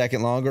half a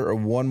second longer or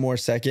 1 more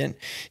second,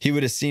 he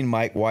would have seen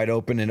Mike wide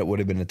open and it would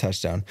have been a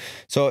touchdown.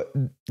 So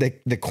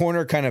the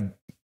corner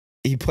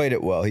he played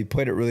it well. He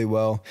played it really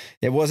well.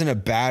 It wasn't a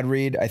bad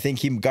read. I think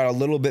he got a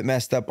little bit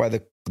messed up by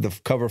the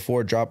cover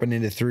 4 dropping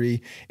into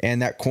 3,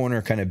 and that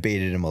corner kind of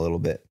baited him a little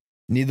bit.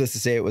 Needless to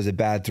say, it was a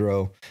bad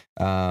throw.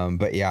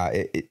 But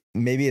yeah,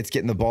 maybe it's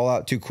getting the ball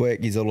out too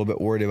quick. He's a little bit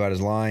worried about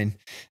his line.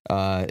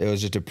 It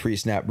was just a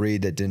pre-snap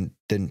read that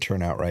didn't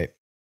turn out right.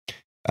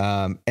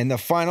 And the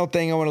final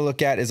thing I want to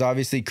look at is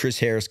obviously Chris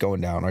Harris going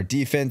down. Our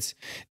defense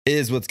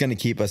is what's going to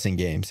keep us in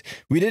games.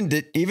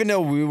 Even though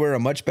we were a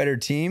much better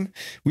team,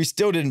 we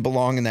still didn't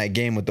belong in that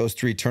game with those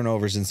 3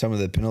 turnovers and some of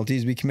the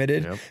penalties we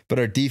committed, but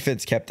our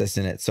defense kept us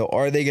in it. So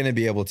are they going to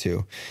be able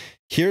to?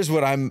 Here's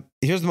the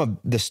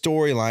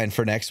storyline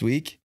for next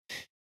week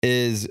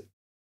is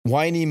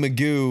Whiney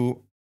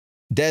Magoo.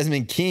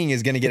 Desmond King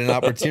is going to get an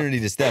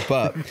opportunity to step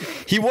up.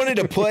 He wanted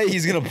to play.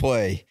 He's going to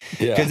play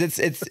because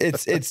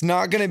it's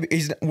not going to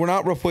be, we're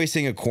not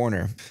replacing a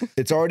corner.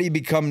 It's already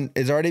become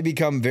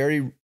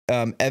very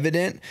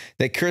evident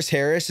that Chris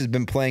Harris has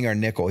been playing our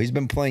nickel. He's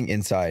been playing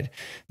inside.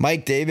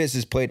 Mike Davis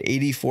has played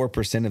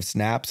 84% of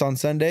snaps on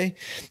Sunday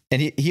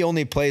and he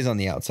only plays on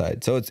the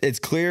outside. So it's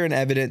clear and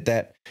evident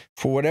that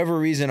for whatever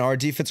reason, our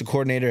defensive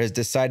coordinator has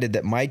decided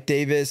that Mike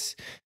Davis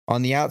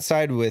on the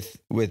outside with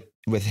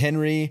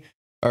Henry,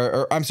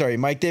 or I'm sorry,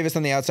 Mike Davis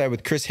on the outside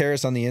with Chris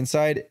Harris on the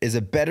inside is a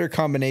better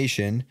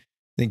combination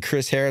than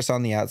Chris Harris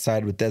on the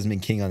outside with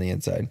Desmond King on the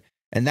inside.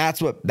 And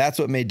that's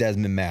what made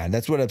Desmond mad.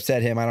 That's what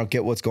upset him. I don't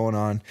get what's going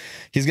on.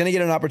 He's going to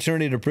get an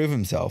opportunity to prove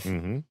himself.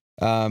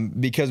 Mm-hmm.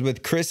 Because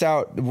with Chris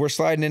out, we're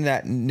sliding in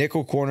that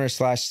nickel corner /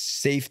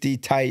 safety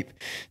type.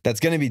 That's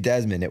going to be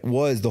Desmond. It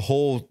was the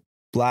whole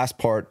last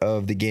part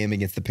of the game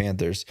against the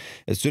Panthers.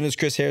 As soon as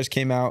Chris Harris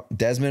came out,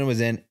 Desmond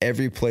was in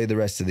every play the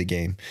rest of the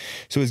game.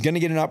 So he's going to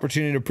get an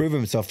opportunity to prove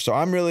himself. So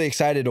I'm really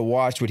excited to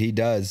watch what he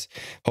does.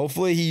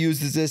 Hopefully he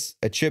uses this,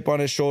 a chip on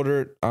his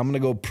shoulder. I'm going to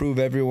go prove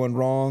everyone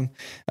wrong.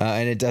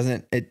 And it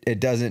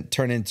doesn't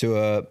turn into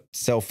a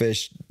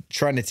selfish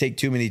trying to take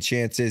too many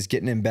chances,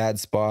 getting in bad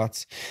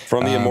spots.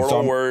 From the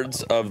immortal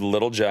words of the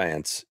Little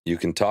Giants, you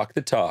can talk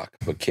the talk,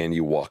 but can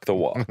you walk the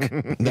walk?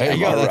 There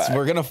you go. Right.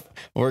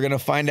 We're gonna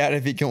find out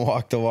if he can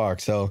walk the walk.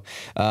 So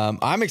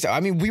I'm excited.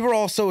 I mean, we were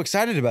all so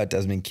excited about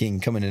Desmond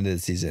King coming into the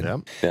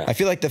season. Yeah. I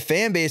feel like the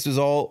fan base was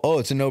all,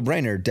 it's a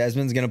no-brainer.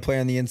 Desmond's gonna play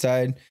on the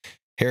inside,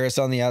 Harris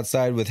on the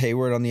outside with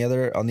Hayward on the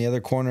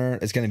other corner.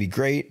 It's gonna be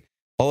great.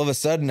 All of a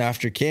sudden,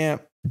 after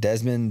camp,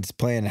 Desmond's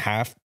playing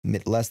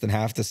less than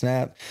half the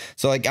snap.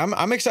 So like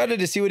I'm excited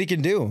to see what he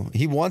can do.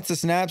 He wants the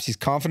snaps. He's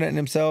confident in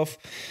himself.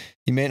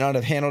 He may not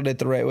have handled it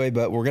the right way,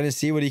 but we're going to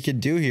see what he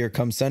can do here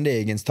come Sunday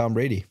against Tom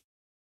Brady.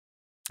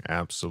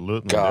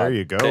 Absolutely. There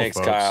you go. Thanks,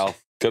 folks. Kyle.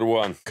 Good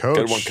one.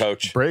 Good one,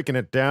 Coach. Breaking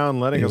it down,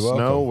 letting us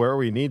know where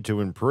we need to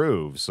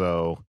improve.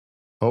 So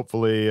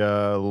hopefully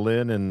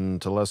Lynn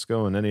and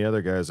Telesco and any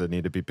other guys that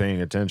need to be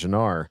paying attention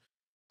are.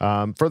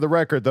 For the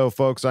record, though,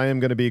 folks, I am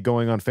going to be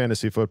going on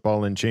fantasy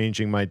football and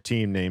changing my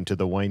team name to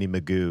the Whiney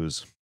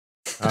Magoos.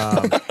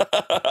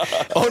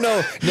 Oh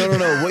no.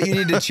 What you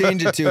need to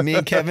change it to, me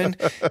and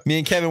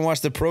Kevin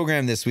watched the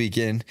program this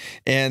weekend,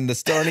 and the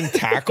starting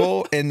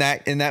tackle in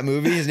that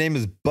movie, his name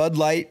is Bud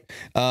Light.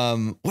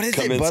 What is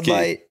it? Bud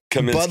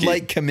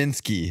Light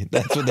Kaminsky.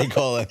 That's what they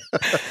call it.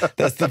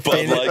 That's the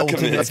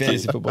ultimate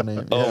fantasy football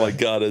name. Oh my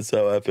God, it's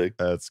so epic.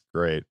 That's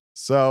great.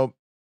 So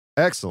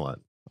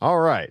excellent. All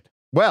right.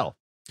 Well,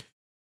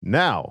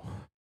 now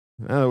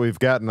that we've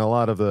gotten a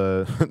lot of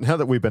now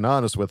that we've been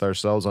honest with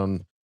ourselves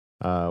on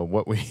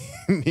what we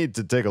need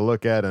to take a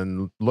look at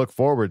and look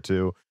forward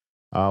to,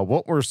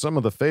 what were some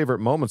of the favorite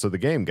moments of the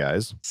game,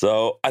 guys?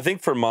 So I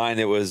think for mine,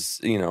 it was,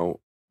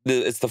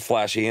 it's the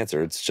flashy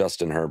answer. It's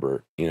Justin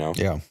Herbert,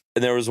 Yeah.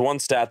 And there was one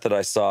stat that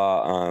I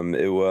saw.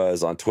 It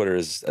was on Twitter.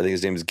 I think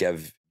his name is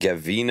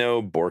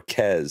Gavino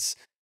Borquez.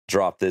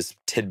 Dropped this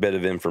tidbit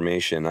of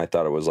information. I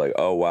thought it was like,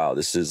 oh wow,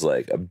 this is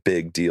like a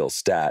big deal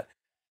stat.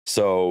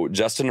 So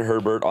Justin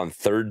Herbert on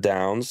third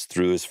downs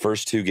through his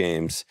first 2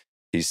 games,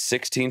 he's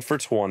 16 for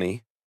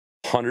 20,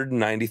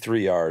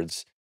 193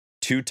 yards,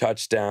 2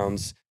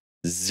 touchdowns,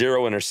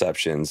 0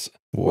 interceptions,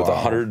 with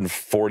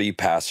 140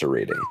 passer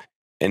rating.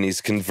 And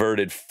he's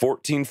converted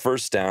 14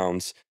 first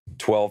downs,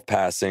 12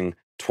 passing,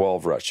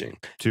 12 rushing.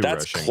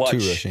 That's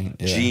clutch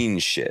gene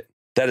shit.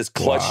 That is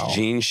clutch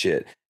gene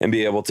shit. And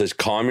be able to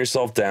calm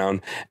yourself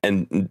down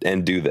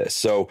and do this.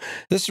 So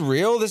this is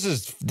real. This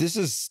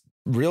is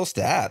real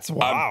stats.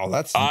 Wow,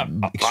 that's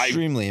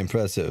extremely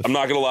impressive. I'm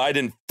not gonna lie, I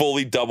didn't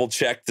fully double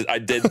check. I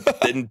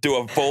didn't do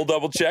a full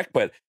double check,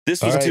 but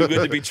this was too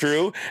good to be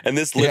true, and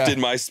this lifted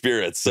my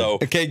spirits. So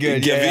okay,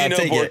 good.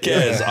 Gavino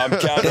Borquez, I'm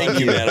counting on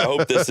you, man. I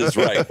hope this is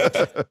right.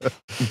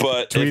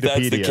 But if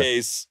that's the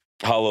case,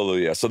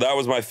 hallelujah. So that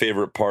was my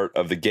favorite part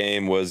of the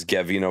game, was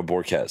Gavino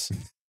Borquez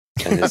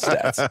and his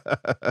stats.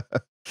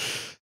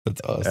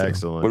 That's awesome.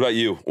 Excellent. What about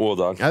you,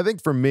 Dog? I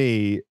think for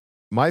me,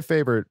 my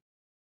favorite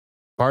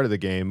part of the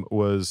game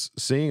was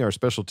seeing our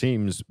special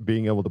teams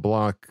being able to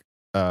block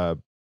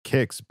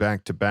kicks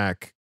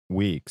back-to-back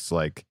weeks.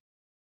 Like,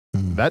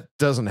 that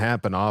doesn't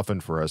happen often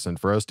for us, and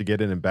for us to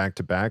get in and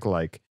back-to-back,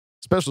 like,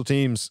 special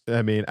teams,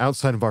 I mean,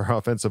 outside of our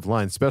offensive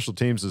line, special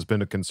teams has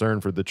been a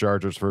concern for the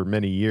Chargers for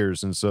many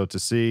years, and so to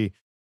see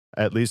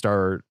at least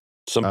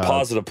some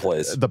positive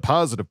plays, the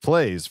positive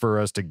plays for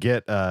us to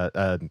get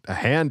a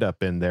hand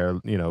up in there.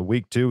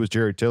 Week 2 was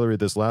Jerry Tillery.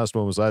 This last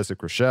one was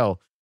Isaac Rochelle.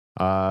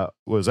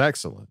 Was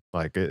excellent.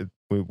 Like,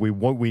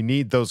 we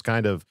need those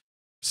kind of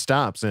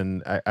stops,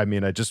 and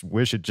I just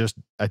wish it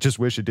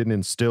didn't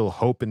instill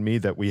hope in me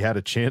that we had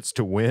a chance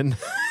to win.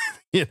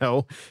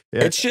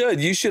 It should.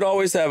 You should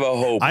always have a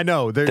hope. I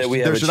know there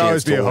should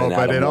always be a hope,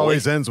 but it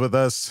always ends with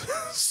us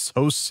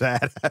so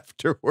sad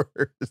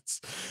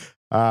afterwards.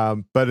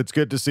 But it's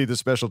good to see the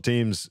special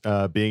teams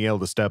being able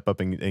to step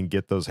up and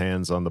get those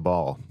hands on the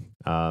ball.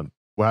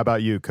 Well, how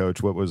about you,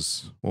 Coach? What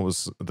was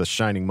the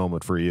shining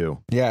moment for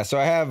you? Yeah, so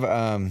I have,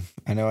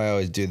 I know I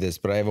always do this,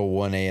 but I have a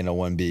 1A and a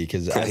 1B,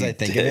 because as I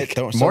think of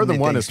it, more than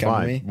one is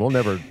fine. We'll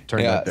never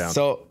turn that down.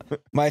 So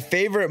my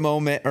favorite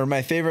moment, or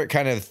my favorite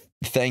kind of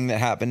thing that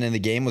happened in the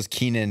game, was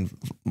Keenan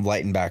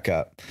lighting back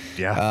up.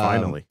 Yeah,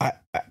 finally.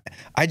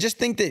 I just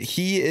think that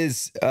he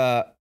is,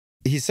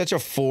 he's such a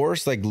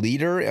force, like,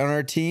 leader on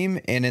our team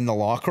and in the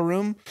locker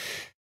room,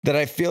 that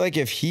I feel like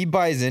if he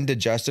buys into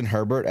Justin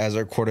Herbert as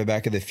our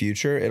quarterback of the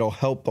future, it'll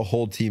help the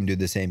whole team do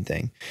the same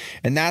thing.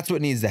 And that's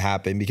what needs to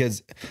happen,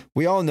 because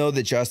we all know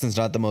that Justin's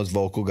not the most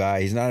vocal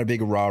guy. He's not a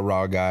big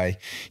rah-rah guy.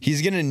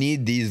 He's going to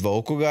need these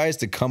vocal guys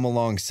to come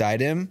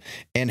alongside him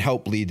and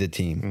help lead the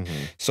team.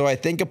 Mm-hmm. So I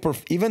think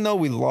even though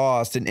we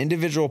lost, an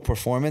individual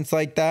performance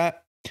like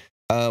that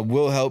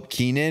will help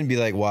Keenan be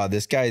like, wow,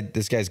 this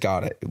guy's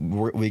got it.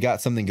 We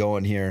got something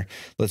going here.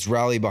 Let's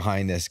rally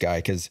behind this guy,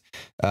 because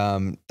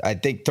I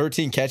think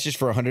 13 catches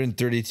for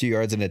 132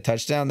 yards and a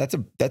touchdown. That's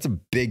a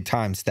big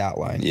time stat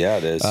line. Yeah,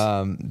 it is.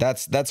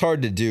 That's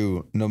hard to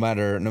do no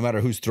matter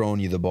who's throwing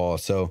you the ball.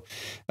 So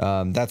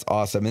that's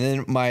awesome.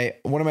 And then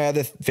one of my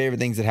other favorite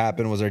things that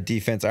happened was our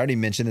defense. I already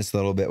mentioned this a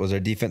little bit. Was our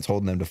defense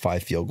holding them to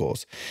 5 field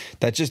goals?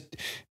 That just,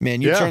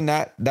 man, you turn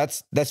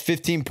that's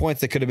 15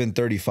 points that could have been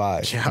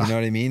 35. Yeah. You know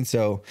what I mean?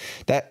 So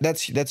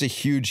that's a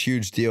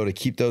huge deal to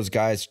keep those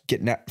guys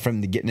getting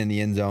in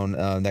the end zone.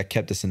 That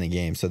kept us in the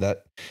game. So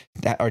that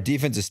our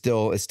defense is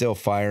still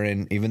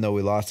firing, even though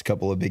we lost a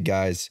couple of big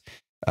guys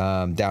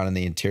down in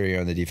the interior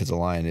on the defensive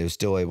line. It was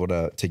still able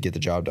to get the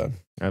job done.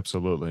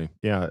 Absolutely.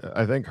 Yeah,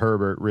 I think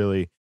Herbert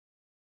really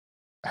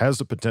has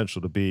the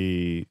potential to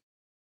be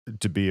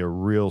a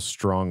real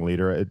strong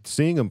leader.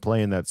 Seeing him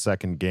play in that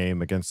second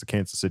game against the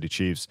Kansas City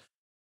Chiefs,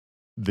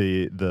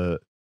 the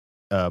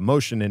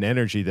motion and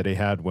energy that he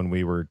had when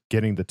we were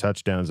getting the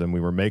touchdowns and we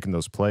were making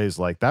those plays,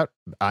 like that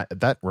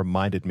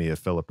reminded me of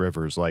Phillip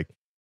Rivers. Like,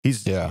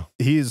 he's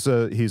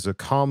a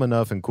calm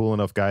enough and cool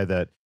enough guy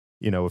that,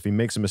 if he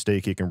makes a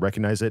mistake, he can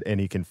recognize it and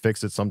he can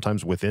fix it.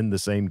 Sometimes within the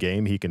same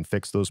game, he can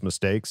fix those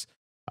mistakes.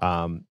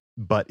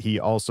 But he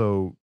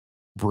also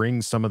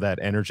brings some of that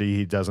energy.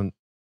 He doesn't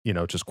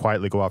just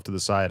quietly go off to the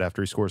side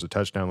after he scores a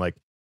touchdown. Like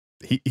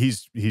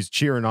he's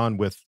cheering on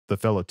with the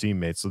fellow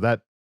teammates. So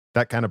that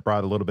kind of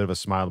brought a little bit of a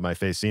smile to my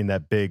face, seeing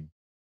that big,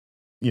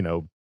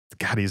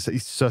 God,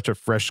 he's such a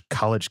fresh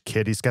college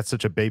kid. He's got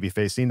such a baby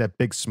face. Seeing that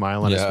big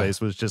smile on his face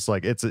was just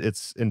like,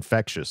 it's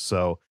infectious.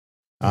 So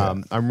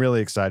I'm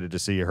really excited to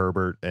see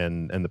Herbert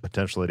and the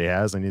potential that he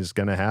has, and he's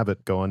going to have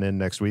it going in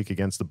next week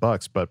against the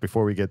Bucs. But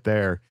before we get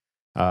there,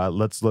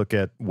 let's look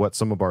at what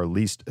some of our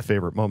least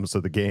favorite moments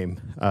of the game.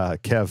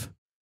 Kev,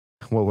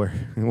 what were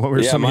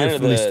some of your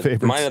least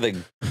favorites? Mine are the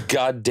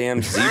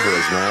goddamn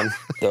zebras, man.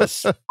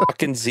 Those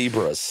fucking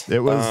zebras. It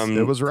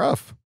was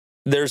rough.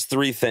 There's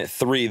three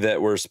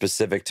that were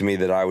specific to me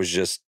that I was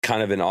just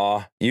kind of in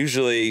awe.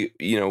 Usually,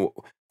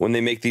 when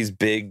they make these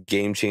big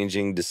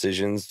game-changing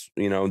decisions,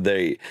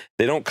 they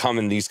don't come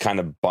in these kind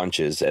of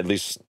bunches. At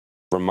least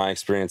from my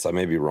experience, I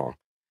may be wrong.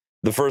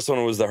 The first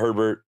one was the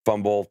Herbert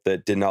fumble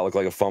that did not look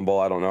like a fumble.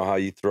 I don't know how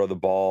you throw the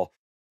ball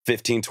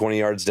 15, 20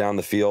 yards down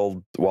the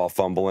field while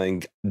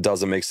fumbling.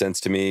 Doesn't make sense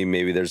to me.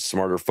 Maybe there's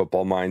smarter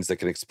football minds that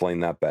can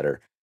explain that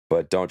better.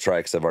 But don't try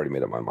because I've already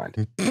made up my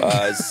mind.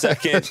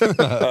 Second,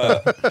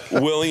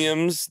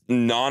 Williams'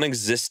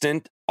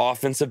 non-existent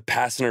offensive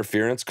pass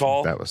interference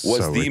call was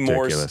so the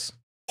ridiculous. Most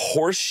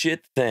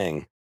horseshit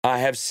thing I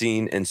have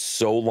seen in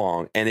so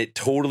long, and it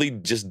totally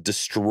just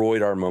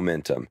destroyed our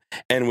momentum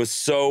and was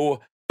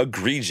so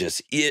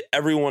egregious.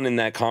 Everyone in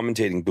that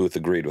commentating booth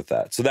agreed with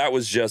that. So that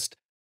was just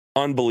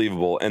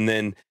unbelievable. And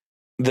then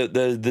the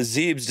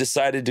Zeebs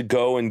decided to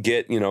go and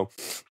get,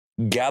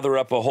 gather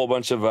up a whole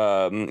bunch of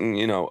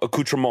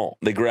accoutrement.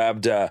 They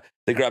grabbed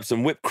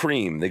some whipped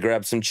cream, they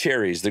grabbed some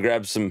cherries, they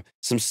grabbed some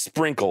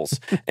sprinkles.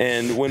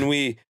 And when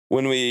we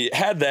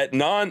had that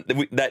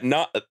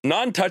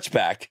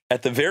non-touchback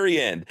at the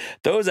very end,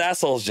 those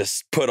assholes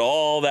just put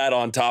all that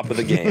on top of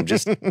the game.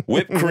 Just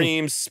whipped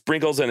cream,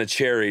 sprinkles, and a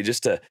cherry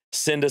just to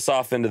send us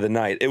off into the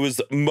night. It was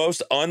the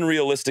most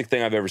unrealistic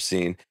thing I've ever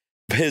seen.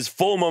 His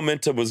full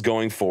momentum was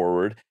going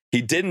forward.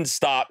 He didn't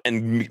stop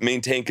and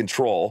maintain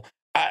control.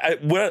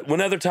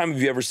 When other time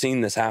have you ever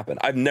seen this happen?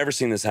 I've never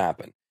seen this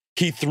happen.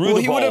 He threw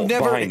the ball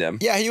behind him.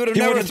 Yeah, he would have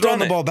never thrown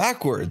the ball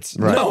backwards.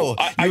 Right. No,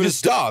 I just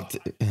stopped.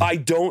 I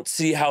don't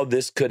see how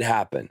this could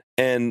happen.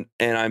 And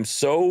I'm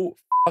so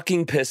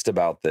fucking pissed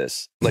about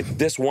this. Like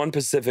this one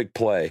specific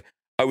play.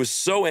 I was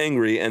so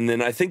angry. And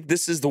then I think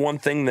this is the one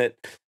thing that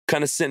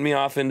kind of sent me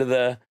off into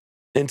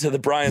the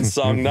Brian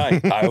Song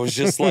night. I was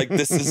just like,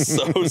 this is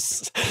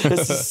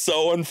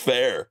so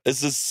unfair.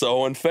 This is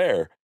so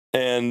unfair.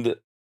 And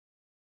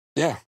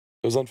yeah,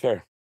 it was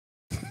unfair.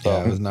 So,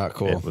 yeah, it was not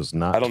cool. It was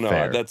not. I don't know.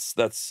 Fair.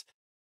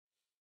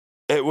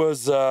 It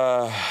was.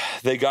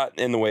 They got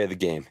in the way of the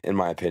game, in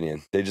my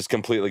opinion. They just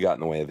completely got in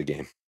the way of the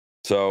game.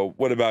 So,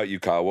 what about you,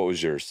 Kyle? What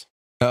was yours?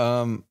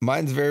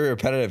 Mine's very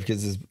repetitive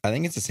because I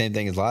think it's the same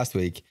thing as last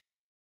week.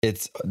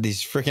 It's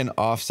these freaking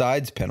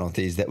offsides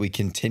penalties that we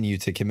continue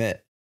to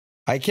commit.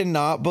 I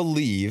cannot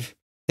believe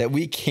that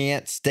we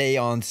can't stay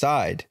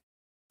onside.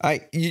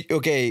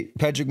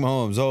 Patrick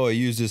Mahomes. Oh, I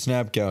used his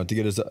snap count to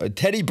get us.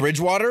 Teddy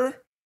Bridgewater.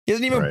 He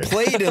hasn't even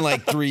played in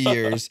like 3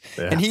 years,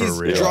 and he's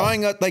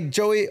drawing up like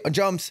Joey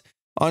jumps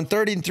on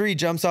 3rd and 3,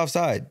 jumps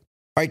offside.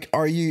 Like,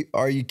 are you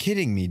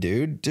kidding me,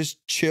 dude?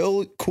 Just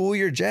chill, cool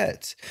your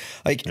jets.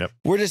 Like,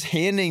 we're just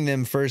handing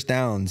them first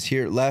downs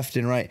here, left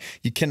and right.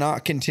 You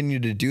cannot continue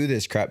to do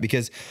this crap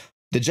because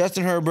the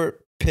Justin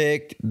Herbert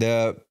pick,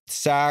 the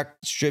sack,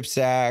 strip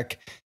sack.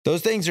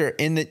 Those things are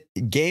in the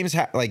games,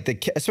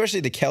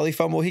 especially the Kelly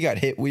fumble. He got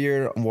hit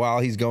weird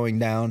while he's going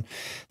down.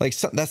 Like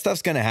that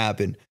stuff's going to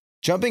happen.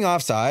 Jumping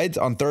off sides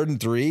on 3rd and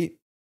 3,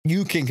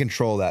 you can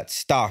control that.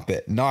 Stop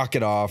it. Knock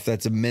it off.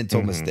 That's a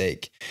mental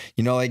mistake.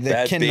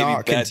 That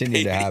cannot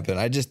continue to happen.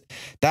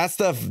 That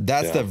stuff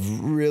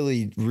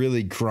really,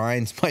 really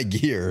grinds my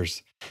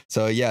gears.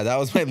 So yeah, that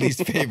was my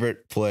least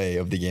favorite play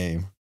of the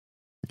game.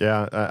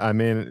 Yeah, I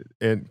mean,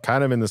 it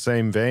kind of in the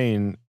same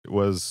vein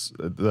was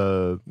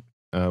the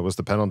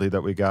penalty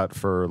that we got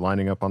for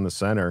lining up on the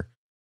center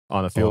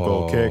on a field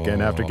goal kick,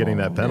 and after getting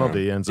that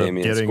penalty, ends up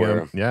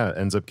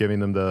giving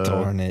them the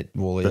darn it,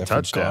 Wooly, I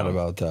touchdown. Forgot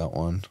about that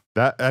one.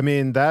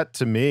 That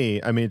to me,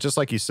 just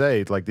like you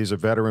say, like these are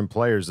veteran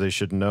players, they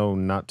should know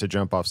not to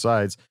jump off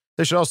sides.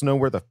 They should also know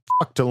where the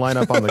fuck to line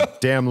up on the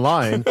damn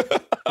line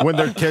when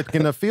they're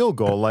kicking a field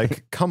goal.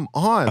 Like, come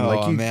on,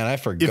 I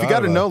forgot. If you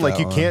got to know, like,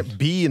 you one. can't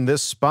be in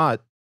this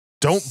spot.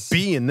 Don't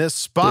be in this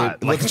spot.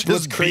 Dude, like,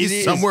 just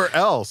be somewhere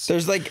else.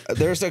 There's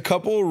a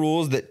couple of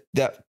rules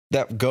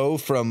that go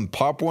from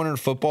Pop Warner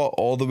football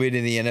all the way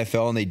to the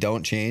NFL, and they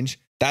don't change.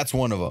 That's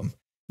one of them.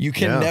 You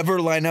can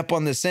never line up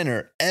on the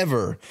center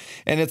ever,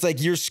 and it's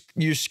like you're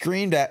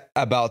screamed at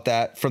about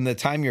that from the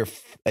time you're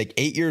like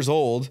 8 years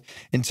old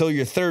until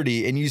you're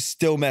 30, and you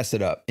still mess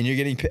it up, and you're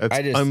getting.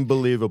 It's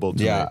unbelievable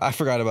to me. I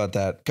forgot about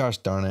that. Gosh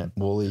darn it,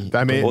 Wooly.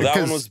 That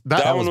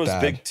one was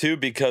big too,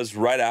 because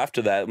right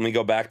after that, when we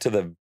go back to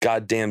the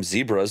goddamn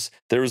zebras,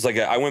 there was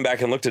I went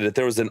back and looked at it.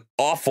 There was an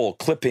awful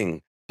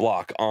clipping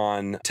block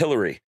on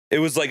Tillery. It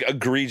was like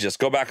egregious.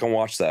 Go back and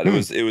watch that.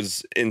 It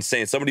was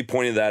insane. Somebody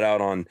pointed that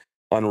out on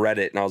on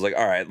Reddit, and I was like,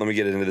 all right, let me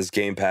get into this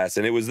Game Pass,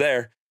 and it was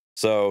there.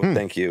 So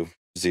thank you,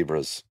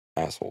 Zebras,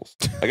 assholes.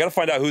 I got to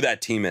find out who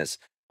that team is.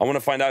 I want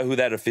to find out who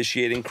that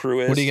officiating crew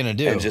is. What are you gonna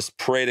do? And just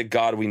pray to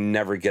God we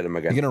never get him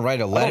again. You're gonna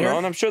write a I don't letter? know,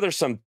 and I'm sure there's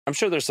some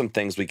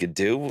things we could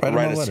do.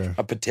 Write a letter.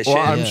 A petition.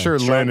 Well, I'm sure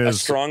Lynn a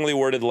is strongly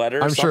worded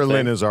letter. I'm sure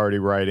Lynn is already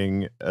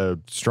writing a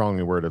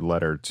strongly worded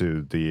letter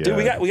to the. Dude,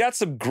 we got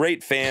some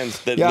great fans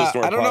that Yeah, listen to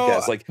our I don't know.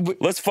 podcast. Like,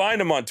 let's find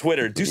them on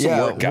Twitter. Do some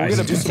work, guys.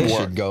 We'll get a Do some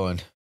petition work.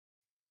 going.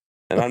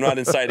 And I'm not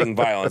inciting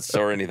violence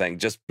or anything.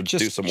 Just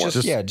do some work.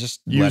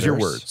 Just use your letters.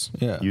 words.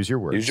 Yeah. Use your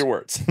words. Use your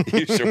words.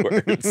 Use your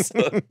words.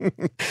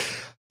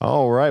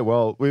 All right.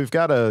 Well, we've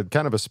got a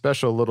kind of a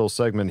special little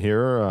segment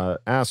here.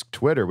 Ask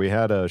Twitter. We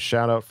had a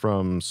shout out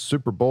from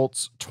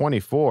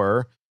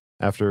Superbolts24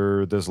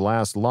 after this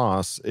last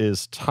loss.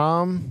 Is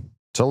Tom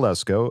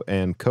Telesco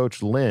and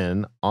Coach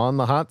Lynn on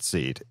the hot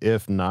seat?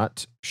 If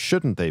not,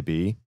 shouldn't they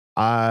be?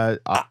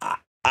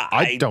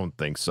 I don't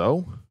think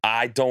so.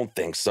 I don't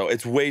think so.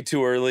 It's way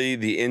too early.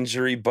 The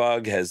injury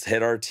bug has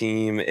hit our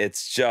team.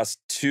 It's just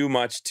too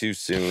much too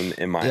soon,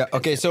 in my opinion.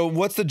 Okay, so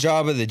what's the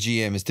job of the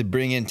GM is to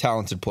bring in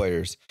talented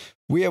players.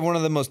 We have one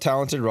of the most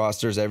talented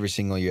rosters every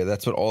single year.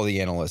 That's what all the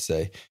analysts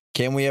say.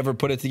 Can we ever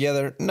put it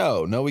together?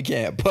 No, we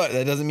can't. But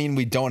that doesn't mean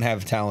we don't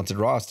have a talented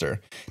roster.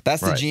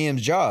 That's the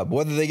GM's job.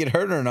 Whether they get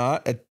hurt or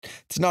not,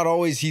 it's not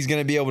always he's going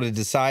to be able to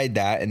decide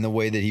that in the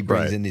way that he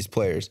brings in these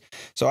players.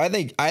 So I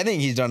think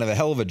he's done a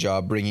hell of a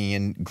job bringing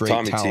in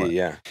great talent. T,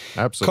 yeah,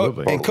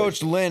 absolutely. And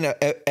Coach Lynn,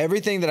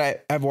 everything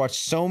that I've watched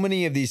so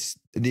many of these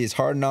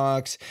Hard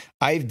Knocks,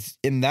 I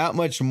am that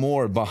much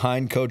more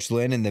behind Coach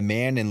Lynn and the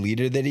man and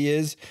leader that he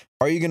is.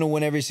 Are you going to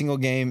win every single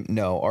game?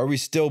 No. Are we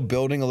still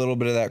building a little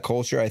bit of that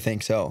culture? I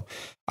think so.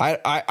 I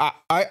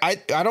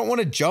don't want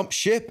to jump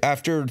ship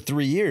after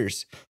 3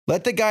 years.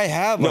 Let the guy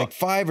have like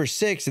 5 or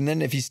 6, and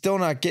then if he's still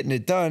not getting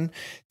it done,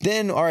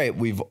 then all right,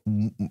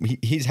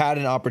 he's had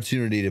an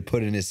opportunity to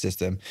put in his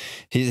system.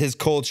 His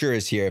culture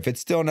is here. If it's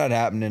still not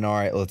happening, all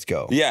right, let's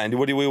go. Yeah, and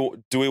what do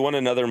we want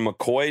another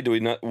McCoy? Do we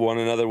not want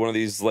another one of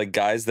these like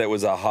guys that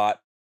was a hot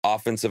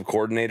offensive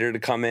coordinator to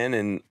come in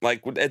and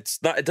like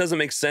it doesn't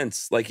make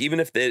sense. Like even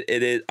if it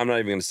is, I'm not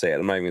even going to say it.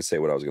 I'm not even going to say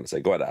what I was going to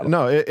say. Go ahead, Adam.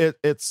 No,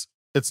 it's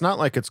not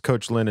like it's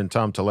Coach Lynn and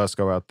Tom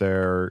Telesco out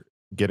there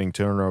getting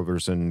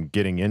turnovers and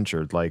getting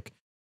injured. Like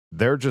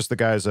they're just the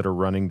guys that are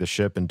running the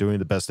ship and doing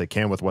the best they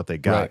can with what they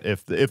got. Right.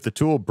 If the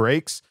tool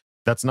breaks,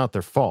 that's not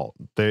their fault.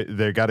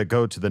 They got to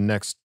go to the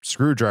next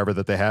screwdriver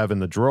that they have in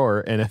the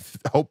drawer and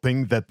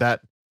hoping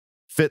that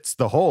fits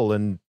the hole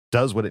and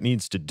does what it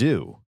needs to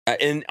do.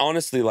 And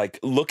honestly, like,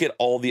 look at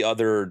all the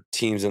other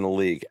teams in the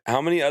league.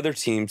 How many other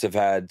teams have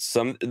had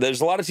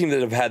there's a lot of teams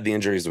that have had the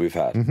injuries that we've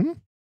had. Mm-hmm.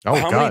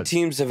 How many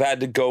teams have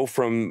had to go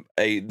from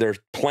their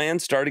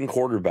planned starting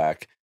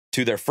quarterback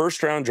to their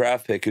first round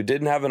draft pick who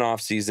didn't have an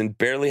offseason,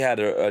 barely had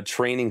a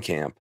training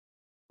camp?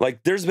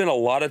 Like, there's been a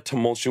lot of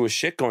tumultuous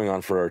shit going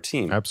on for our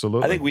team.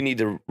 Absolutely. I think we need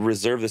to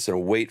reserve this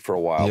and wait for a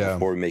while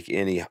before we make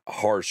any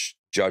harsh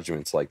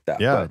judgments like that.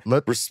 Yeah,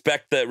 but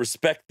respect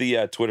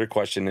the Twitter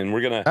question, and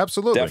we're gonna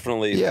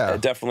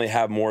definitely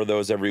have more of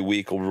those every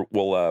week.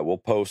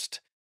 We'll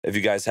post if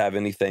you guys have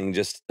anything.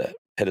 Just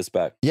hit us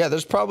back. Yeah,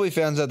 there's probably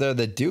fans out there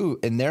that do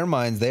in their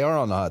minds they are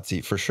on the hot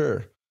seat for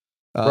sure.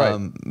 Right,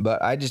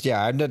 but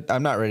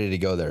I'm not ready to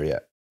go there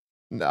yet.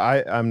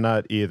 I'm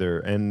not either,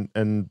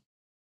 and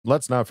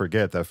let's not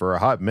forget that for a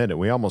hot minute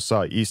we almost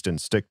saw Easton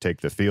Stick take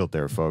the field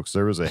there, folks.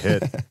 There was a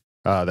hit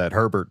that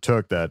Herbert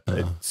took that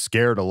it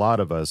scared a lot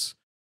of us.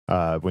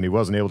 When he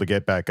wasn't able to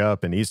get back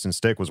up and Easton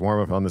Stick was warm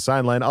up on the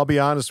sideline. I'll be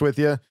honest with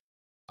you.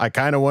 I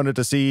kind of wanted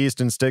to see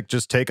Easton Stick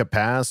just take a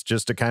pass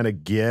just to kind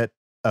of get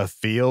a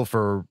feel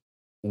for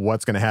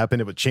what's going to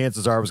happen.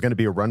 Chances are it was going to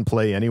be a run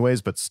play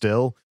anyways, but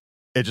still,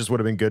 it just would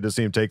have been good to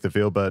see him take the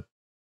field. But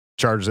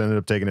Chargers ended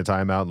up taking a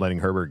timeout and letting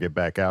Herbert get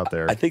back out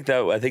there. I think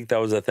that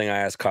was the thing I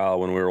asked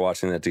Kyle when we were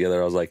watching that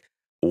together. I was like,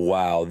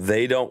 wow,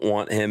 they don't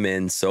want him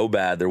in so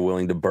bad. They're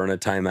willing to burn a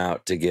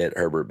timeout to get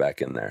Herbert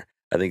back in there.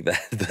 I think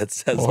that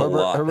says a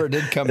lot. Herbert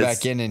did come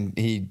back in and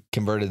he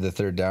converted the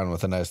third down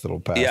with a nice little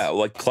pass. Yeah,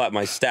 like clap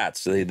my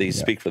stats. They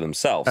speak for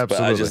themselves.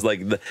 Absolutely. But I just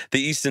like the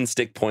Easton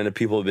Stick point of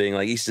people being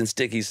like Easton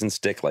Stick.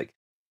 Like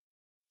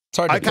it's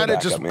hard. It's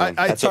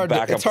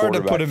hard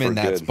to put him in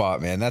that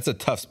spot, man. That's a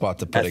tough spot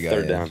to put a guy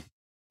third in. Down.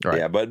 Right.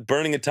 Yeah, but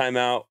burning a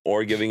timeout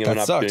or giving him an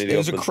opportunity. It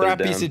was a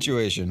crappy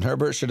situation.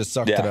 Herbert should have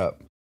sucked it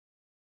up.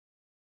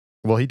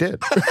 Well, he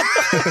did. He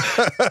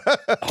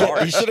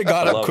should have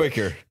got up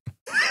quicker.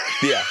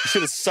 Yeah, he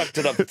should have sucked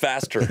it up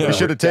faster. He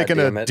should have taken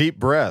a deep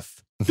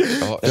breath.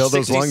 Fill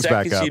those lungs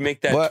back up. You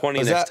make that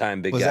 20 next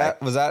time, big guy.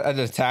 Was that an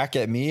attack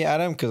at me,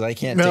 Adam? Because I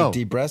can't take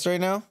deep breaths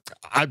right now?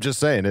 I'm just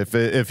saying,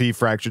 if he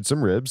fractured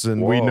some ribs,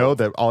 and we know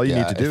that all you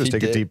need to do is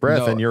take a deep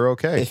breath, and you're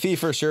okay. If he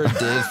for sure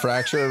did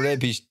fracture a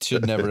rib, he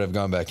should never have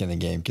gone back in the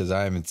game because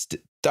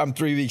I'm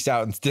 3 weeks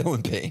out and still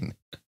in pain.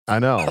 I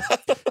know.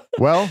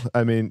 Well,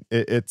 I mean,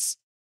 it's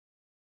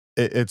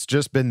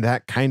just been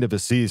that kind of a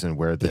season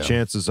where the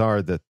chances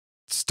are that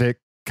Stick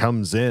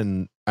comes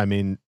in. I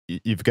mean,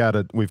 we've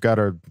got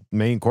our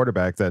main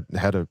quarterback that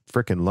had a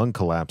freaking lung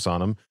collapse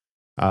on him.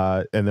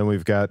 And then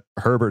we've got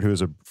Herbert,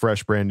 who's a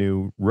fresh, brand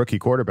new rookie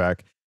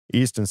quarterback.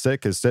 Easton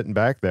Sick is sitting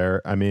back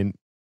there. I mean,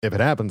 if it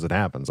happens, it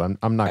happens. I'm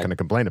not going to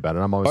complain about it.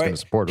 I'm always going to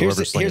support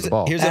whoever's slinging the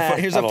ball. Here's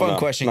a fun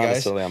question,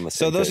 guys.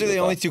 So those are the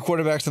only 2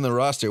 quarterbacks on the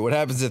roster. What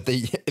happens if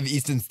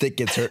Easton Stick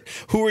gets hurt?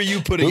 Who are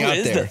you putting out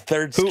there? Who is the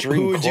third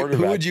string quarterback?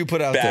 Who would you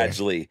put out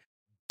Badgley.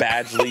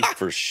 Badgley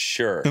for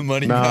sure.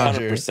 Money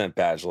 100%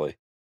 Badgley.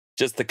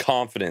 Just the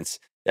confidence.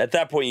 At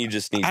that point, you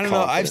just need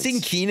confidence. I've seen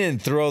Keenan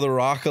throw the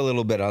rock a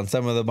little bit on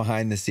some of the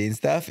behind the scenes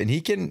stuff, and he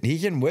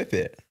can whip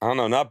it. I don't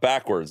know, not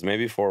backwards,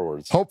 maybe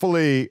forwards.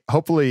 Hopefully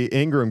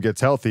Ingram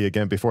gets healthy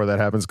again before that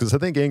happens, because I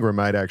think Ingram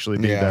might actually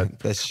be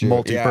that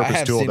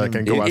multi-purpose tool that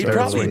can go out there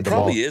and swing the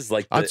ball. He probably is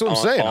like that's what I'm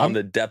saying. On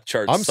the depth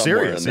chart. I'm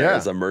serious.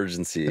 As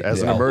emergency,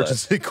 as an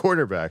emergency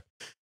quarterback.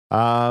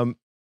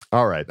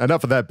 All right,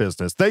 enough of that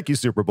business. Thank you,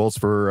 Super Bowls,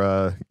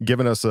 for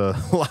giving us a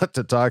lot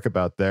to talk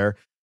about there.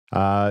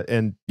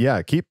 And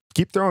yeah, keep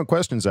throwing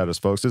questions at us,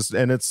 folks.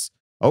 It's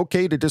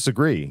okay to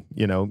disagree.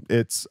 You know,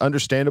 it's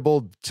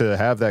understandable to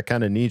have that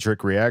kind of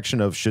knee-jerk reaction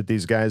of should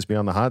these guys be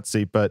on the hot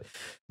seat, but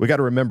we got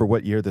to remember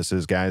what year this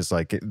is, guys.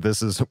 Like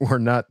we're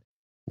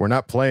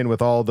not playing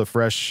with all the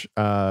fresh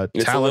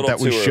talent that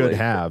we should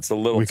have.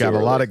 We got a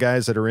lot of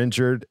guys that are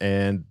injured,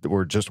 and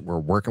we're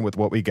working with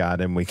what we got,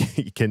 and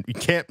you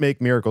can't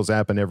make miracles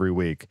happen every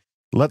week.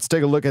 Let's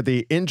take a look at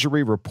the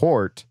injury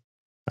report.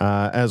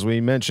 As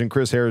we mentioned,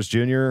 Chris Harris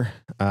Jr.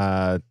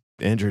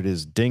 Injured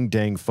his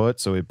ding-dang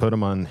foot, so we put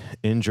him on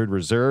injured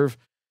reserve.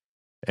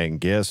 And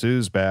guess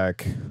who's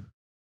back?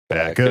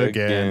 Back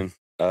again.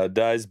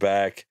 Dye's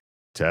back.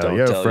 Don't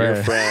tell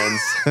your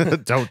friends.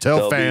 Don't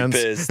tell fans.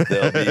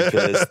 They'll be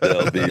pissed.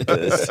 They'll be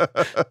pissed.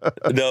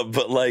 No,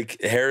 but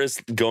like Harris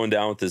going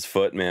down with his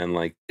foot, man,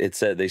 like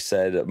they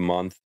said a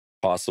month,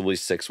 possibly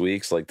 6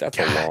 weeks. Like that's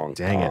a long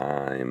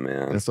time,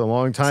 man. It's a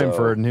long time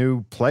for a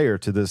new player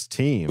to this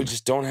team. We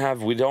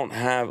don't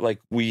have like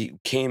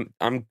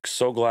I'm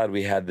so glad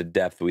we had the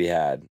depth we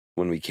had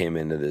when we came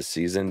into this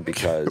season,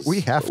 because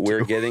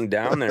we're getting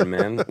down there,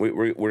 man.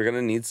 We're going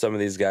to need some of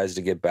these guys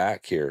to get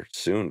back here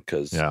soon,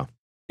 because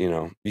you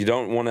know, you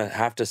don't want to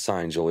have to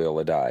sign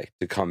Jaleel Adai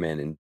to come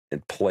in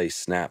and play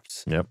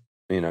snaps. Yep.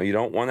 You know, you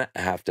don't want to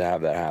have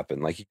that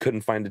happen. Like, he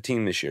couldn't find a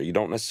team this year. You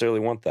don't necessarily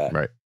want that.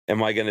 Right.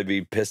 Am I going to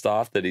be pissed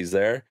off that he's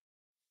there?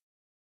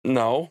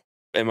 No.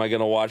 Am I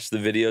going to watch the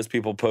videos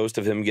people post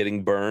of him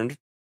getting burned?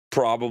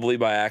 Probably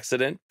by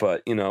accident,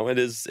 but you know, it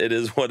is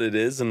what it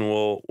is, and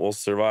we'll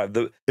survive.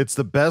 It's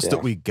the best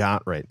that we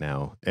got right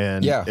now,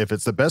 and if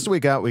it's the best we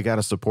got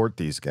to support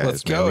these guys.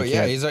 Let's go.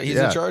 Yeah, he's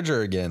a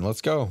Charger again.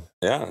 Let's go.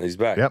 Yeah, he's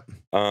back. Yep.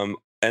 And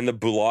the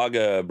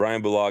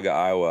Brian Bulaga,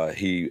 Iowa,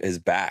 he is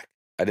back.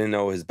 I didn't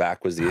know his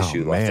back was the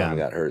issue last time he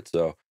got hurt.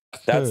 So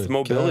that's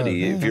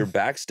mobility. If your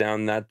back's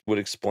down, that would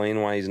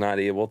explain why he's not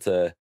able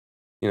to,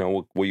 you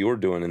know, what you were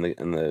doing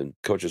in the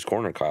coach's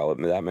corner, Kyle.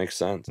 That makes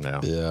sense.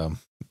 Yeah.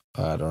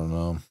 I don't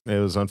know. It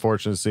was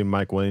unfortunate to see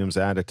Mike Williams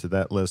added to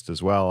that list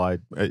as well.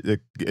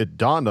 It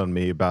dawned on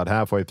me about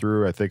halfway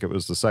through. I think it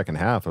was the second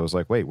half. I was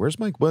like, wait, where's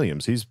Mike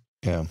Williams? He's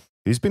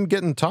been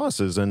getting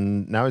tosses,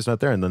 and now he's not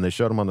there. And then they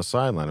showed him on the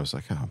sideline. I was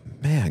like, oh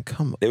man,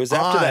 come on. It was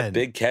after that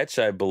big catch,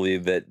 I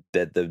believe, that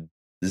the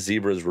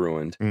Zebras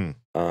ruined.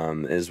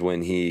 Is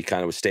when he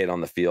kind of stayed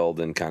on the field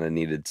and kind of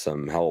needed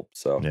some help.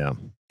 So yeah,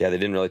 they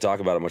didn't really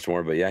talk about it much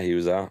more. But yeah, he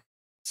was out.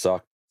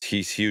 Sucked.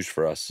 He's huge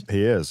for us.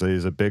 He is.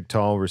 He's a big,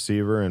 tall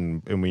receiver,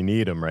 and we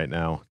need him right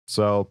now.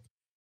 So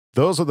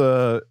those are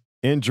the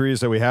injuries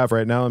that we have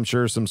right now. I'm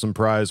sure some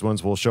surprise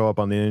ones will show up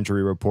on the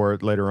injury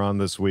report later on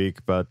this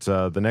week. But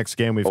the next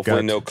game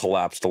hopefully no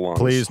collapsed lungs.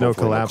 Please, no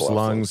collapsed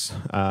lungs.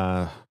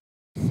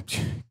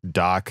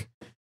 Doc.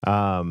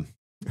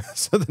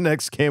 So the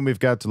next game we've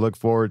got to look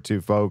forward to,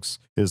 folks,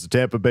 is the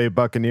Tampa Bay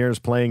Buccaneers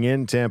playing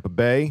in Tampa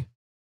Bay.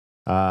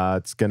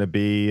 It's going to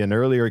be an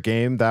earlier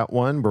game, that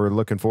one. We're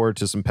looking forward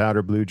to some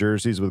powder blue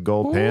jerseys with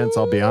gold pants.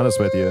 I'll be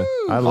honest with you.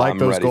 I like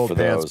those gold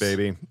pants,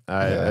 baby.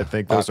 I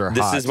think those are hot.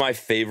 This is my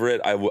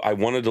favorite. I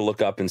wanted to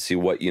look up and see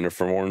what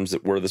uniforms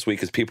were this week,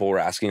 because people were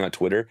asking on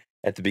Twitter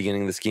at the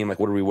beginning of this game, like,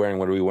 what are we wearing?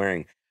 What are we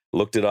wearing?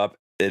 Looked it up.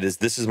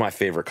 This is my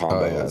favorite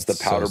combo. It's the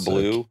powder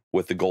blue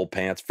with the gold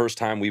pants. First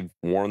time we've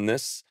worn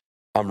this.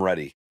 I'm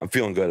ready. I'm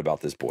feeling good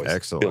about this, boys.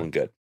 Excellent. Feeling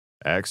good.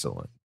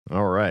 Excellent.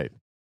 All right.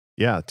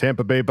 Yeah,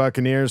 Tampa Bay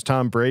Buccaneers,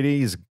 Tom Brady,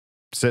 he's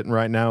sitting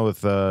right now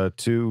with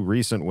 2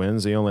 recent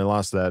wins. He only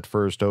lost that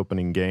first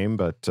opening game,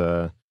 but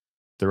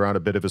they're on a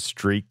bit of a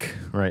streak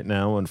right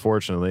now,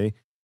 unfortunately.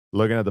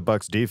 Looking at the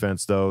Bucs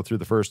defense, though, through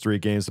the first 3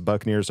 games, the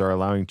Buccaneers are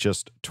allowing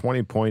just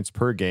 20 points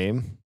per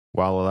game,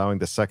 while allowing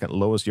the 2nd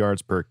lowest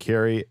yards per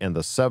carry and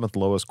the 7th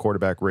lowest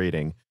quarterback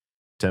rating.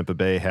 Tampa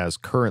Bay has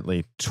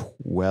currently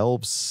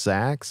 12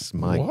 sacks.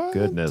 My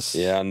goodness.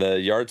 Yeah, and the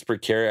yards per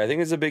carry, I think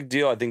is a big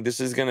deal. I think this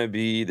is going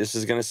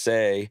to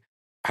say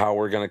how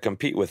we're going to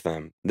compete with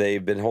them.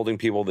 They've been holding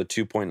people to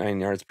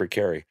 2.9 yards per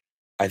carry.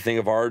 I think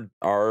if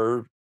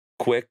our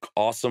quick,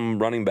 awesome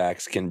running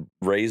backs can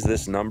raise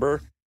this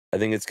number, I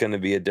think it's going to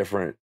be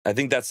I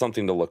think that's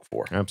something to look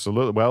for.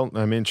 Absolutely. Well,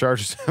 I mean,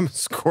 Chargers haven't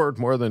scored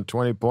more than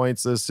 20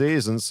 points this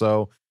season,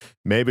 so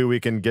maybe we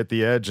can get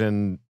the edge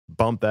and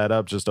bump that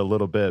up just a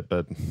little bit,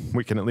 but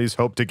we can at least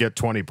hope to get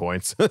 20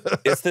 points.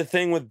 It's the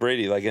thing with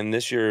Brady, like, and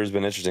this year has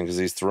been interesting because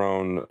he's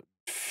thrown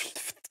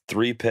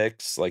 3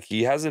 picks. Like,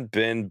 he hasn't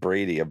been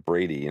Brady,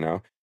 you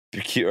know?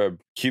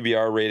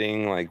 QBR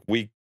rating, like,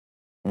 week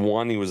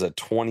 1, he was at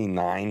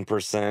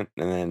 29%, and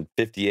then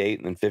 58,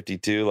 and then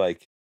 52.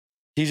 Like,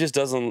 he just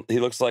doesn't, he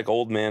looks like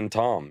old man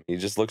Tom. He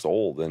just looks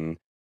old. And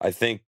I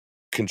think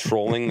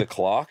controlling the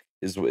clock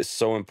is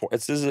so important.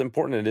 It's as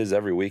important as it is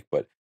every week,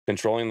 but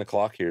controlling the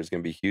clock here is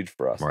going to be huge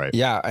for us. Right.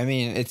 Yeah, I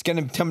mean, it's going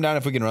to come down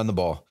if we can run the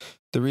ball.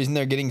 The reason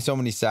they're getting so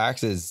many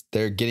sacks is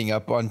they're getting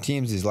up on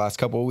teams these last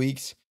couple of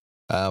weeks,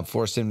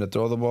 force him to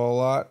throw the ball a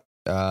lot.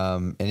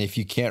 And if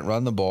you can't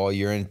run the ball,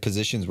 you're in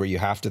positions where you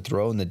have to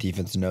throw, and the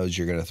defense knows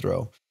you're going to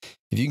throw.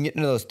 If you can get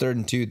into those 3rd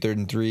and 2, 3rd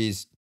and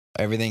 3s,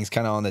 everything's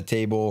kind of on the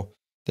table.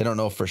 They don't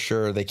know for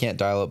sure. They can't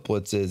dial up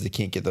blitzes. They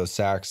can't get those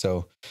sacks.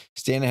 So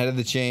staying ahead of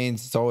the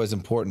chains, it's always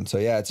important. So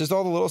yeah, it's just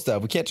all the little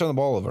stuff. We can't turn the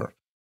ball over.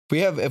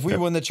 If we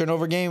win the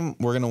turnover game,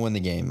 we're going to win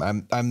the game.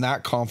 I'm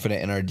that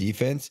confident in our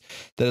defense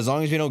that as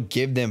long as we don't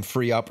give them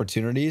free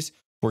opportunities,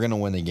 we're going to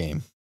win the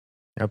game.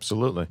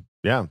 Absolutely.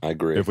 Yeah. I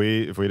agree. If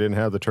we didn't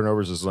have the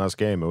turnovers this last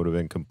game, it would have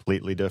been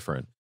completely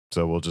different.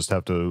 So we'll just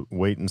have to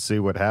wait and see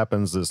what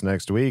happens this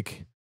next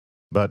week.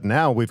 But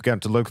now we've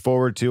got to look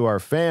forward to our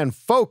fan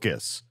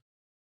focus.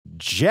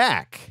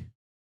 Jack.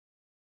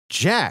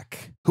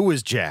 Who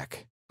is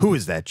Jack? Who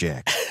is that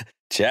Jack?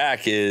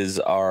 Jack is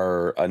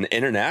an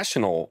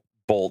international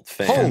Bolt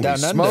fan. Holy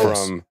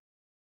smokes.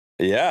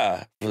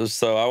 Yeah.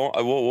 So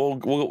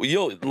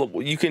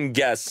you can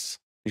guess.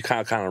 You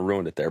kind of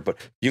ruined it there, but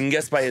you can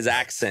guess by his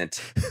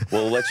accent.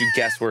 We'll let you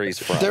guess where he's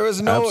from. There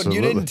was no. Absolutely.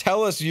 You didn't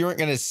tell us you weren't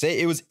going to say.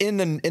 It was in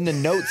the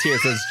notes here.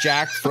 It says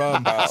Jack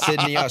from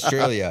Sydney,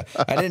 Australia.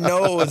 I didn't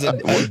know it was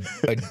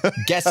a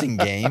guessing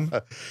game.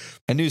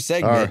 A new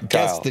segment.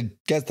 Guess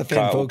the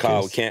fan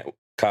focus.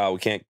 Kyle, we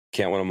can't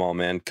win them all,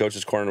 man.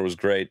 Coach's corner was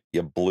great.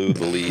 You blew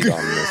the lead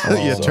on this.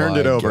 You turned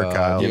it over, God.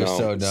 Kyle. You're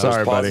so dumb.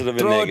 Sorry, buddy. Positive and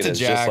Throw it to negatives,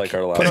 Jack. just like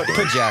our last game.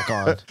 Put Jack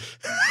on.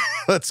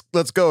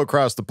 Let's go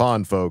across the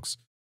pond, folks.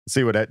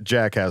 See what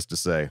Jack has to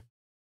say.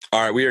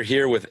 All right, we are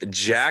here with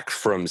Jack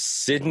from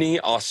Sydney,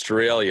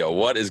 Australia.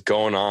 What is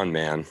going on,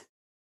 man?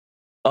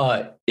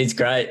 Oh, it's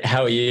great.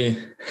 How are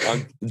you?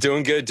 I'm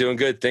doing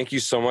good. Thank you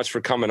so much for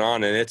coming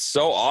on. And it's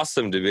so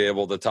awesome to be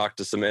able to talk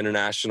to some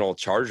international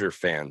Charger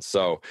fans.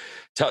 So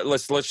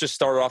let's just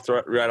start off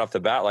right off the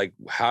bat. Like,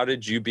 how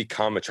did you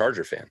become a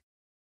Charger fan?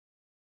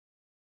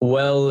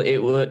 Well,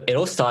 it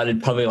all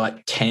started probably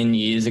like 10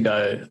 years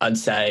ago, I'd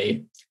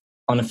say,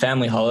 on a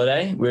family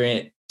holiday. We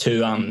went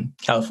to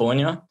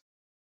California.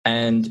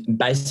 And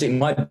basically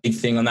my big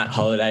thing on that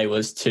holiday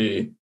was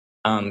to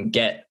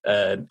get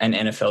an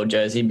NFL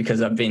jersey,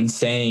 because I've been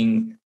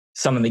seeing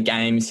some of the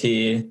games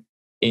here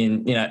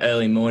in,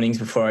 early mornings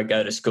before I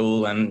go to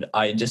school. And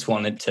I just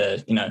wanted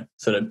to,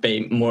 sort of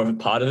be more of a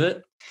part of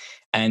it.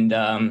 And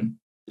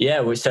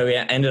so we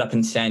ended up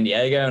in San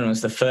Diego, and it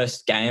was the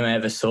first game I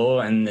ever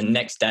saw. And the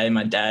next day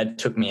my dad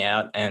took me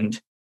out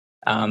and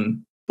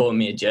bought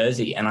me a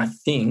jersey. And I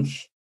think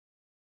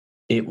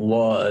it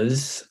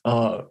was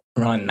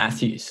Ryan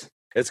Matthews.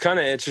 It's kind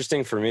of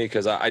interesting for me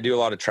because I do a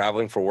lot of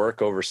traveling for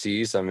work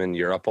overseas. I'm in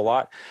Europe a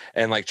lot.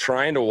 And like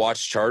trying to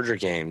watch Charger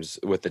games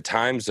with the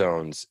time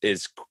zones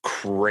is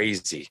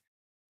crazy.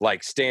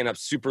 Like staying up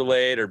super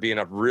late or being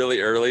up really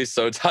early.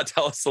 So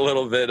tell us a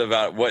little bit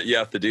about what you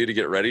have to do to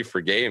get ready for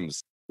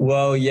games.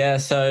 Well, yeah.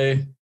 So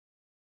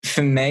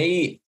for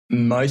me,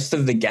 most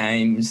of the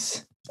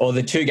games, or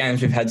the 2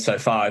 games we've had so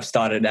far, I've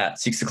started at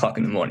 6 o'clock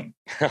in the morning.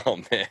 Oh,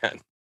 man.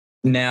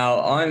 Now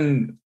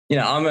I'm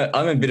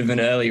a bit of an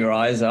early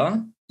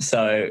riser,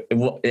 so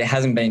it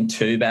hasn't been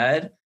too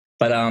bad.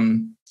 But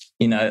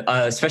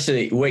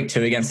especially week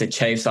 2 against the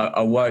Chiefs,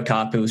 I woke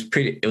up. It was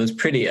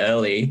pretty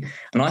early,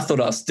 and I thought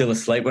I was still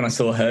asleep when I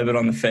saw Herbert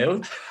on the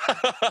field.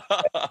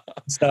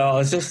 So I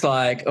was just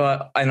like,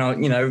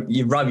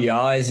 you rub your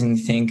eyes and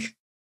you think,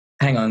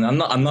 hang on,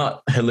 I'm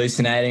not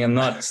hallucinating. I'm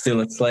not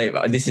still asleep.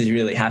 This is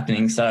really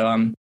happening.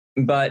 So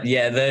but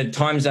yeah, the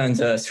time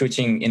zones are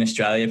switching in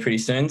Australia pretty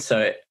soon.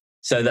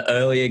 So the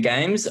earlier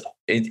games,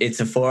 it's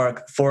a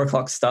 4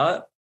 o'clock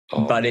start,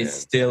 but it's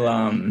still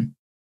I'll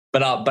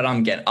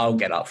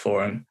get up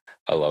for him.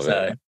 I love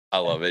it. I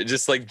love it.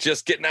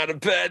 Just getting out of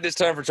bed. It's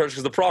time for church,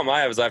 because the problem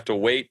I have is I have to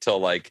wait till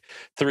like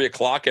 3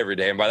 o'clock every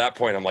day, and by that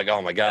point I'm like,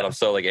 oh my god, I'm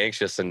so like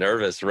anxious and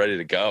nervous, ready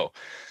to go.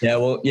 Yeah,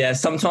 well, yeah.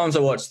 Sometimes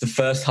I watch the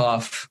first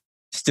half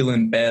still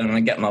in bed, and I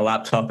get my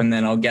laptop, and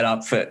then I'll get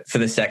up for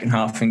the second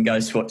half and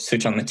go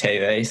switch on the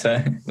TV.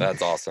 So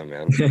that's awesome,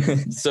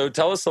 man. So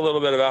tell us a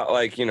little bit about,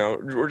 like,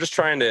 we're just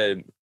trying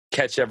to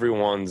catch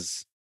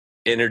everyone's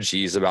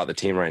energies about the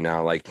team right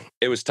now. Like,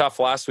 it was tough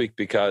last week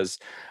because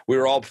we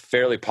were all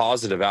fairly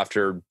positive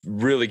after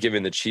really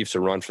giving the Chiefs a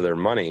run for their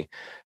money.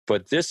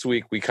 but this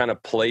week we kind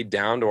of played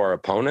down to our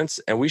opponents,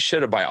 and we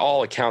should have, by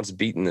all accounts,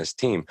 beaten this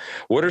team.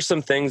 What are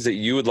some things that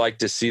you would like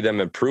to see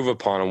them improve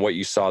upon on what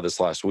you saw this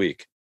last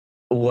week?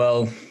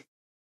 Well,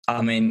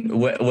 I mean,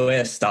 we're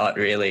a start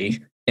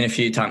really in a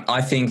few times.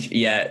 I think,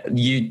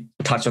 you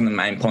touched on the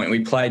main point.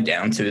 We played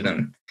down to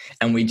them,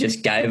 and we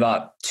just gave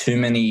up too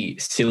many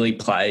silly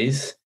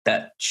plays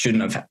that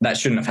shouldn't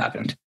have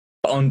happened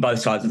on both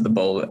sides of the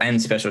ball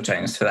and special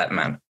teams for that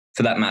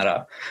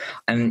matter.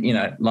 And,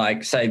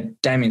 like say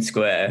Damien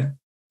Square,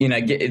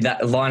 get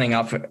that lining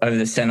up over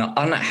the center.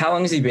 I don't know, how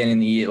long has he been in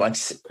the year? Like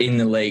in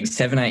the league,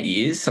 7-8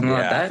 years, something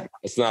like that.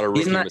 It's not a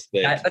rookie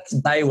mistake. That's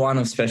day one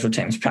of special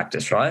teams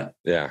practice, right?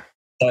 Yeah.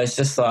 So it's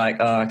just like,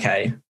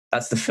 okay,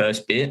 that's the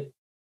first bit.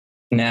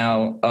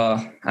 Now,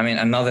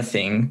 another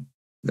thing,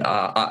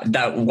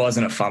 that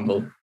wasn't a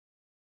fumble.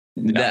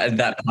 No.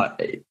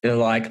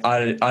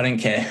 I don't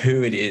care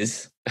who it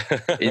is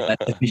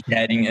that's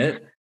officiating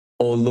it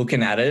or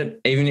looking at it,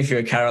 even if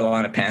you're a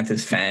Carolina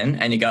Panthers fan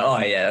and you go, oh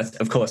yeah,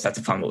 of course that's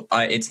a fumble.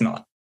 It's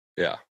not.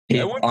 Yeah.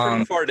 It went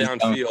pretty far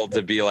downfield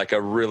to be like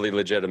a really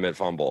legitimate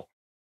fumble.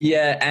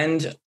 Yeah.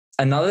 And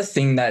another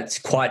thing that's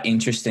quite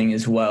interesting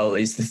as well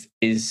is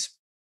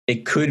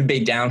it could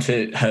be down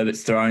to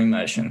Herbert's throwing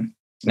motion.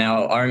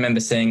 Now, I remember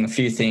seeing a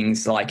few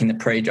things like in the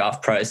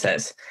pre-draft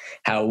process,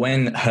 how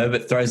when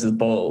Herbert throws the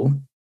ball,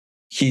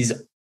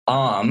 his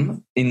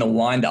arm in the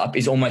wind-up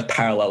is almost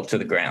parallel to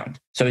the ground.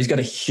 So he's got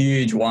a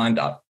huge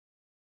wind-up.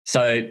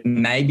 So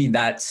maybe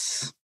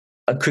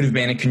could have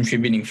been a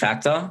contributing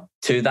factor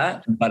to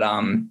that. But,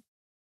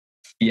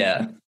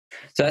 yeah.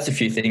 So that's a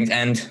few things.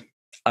 And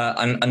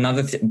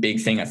another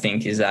big thing, I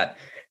think, is that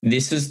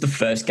this is the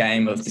first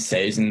game of the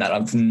season that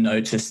I've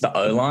noticed the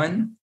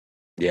O-line.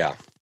 Yeah.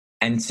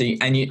 And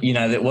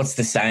what's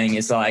the saying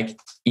is like,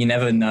 you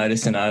never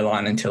notice an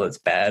O-line until it's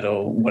bad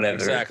or whatever.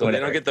 Exactly. They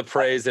don't get the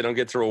praise. They don't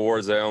get the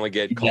rewards. They only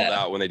get called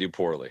out when they do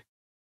poorly.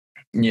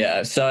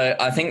 Yeah. So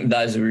I think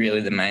those are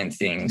really the main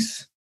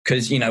things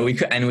because, we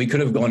could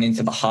have gone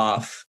into the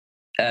half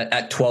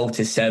at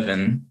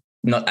 12-7,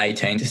 not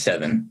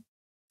 18-7,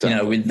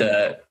 Definitely.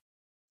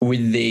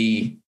 with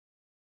the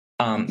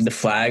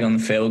flag on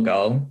the field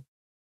goal,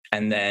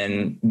 and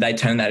then they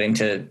turned that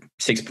into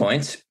 6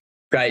 points.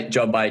 Great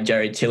job by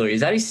Jerry Tillery.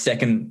 Is that his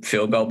second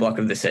field goal block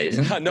of the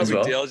season? No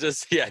big deal.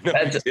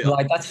 Big deal.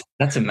 Like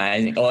that's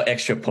amazing. Or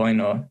extra point,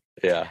 or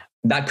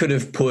that could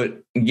have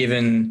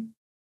given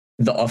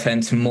the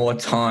offense more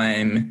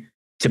time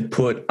to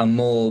put a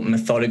more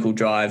methodical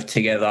drive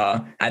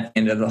together at the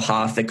end of the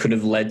half that could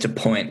have led to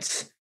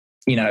points.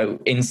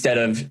 Instead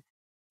of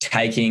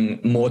taking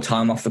more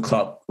time off the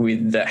clock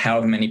with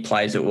however many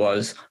plays it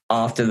was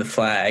after the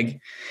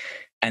flag,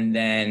 and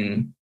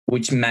then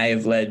which may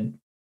have led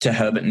to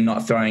Herbert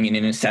not throwing an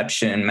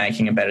interception,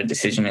 making a better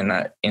decision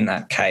in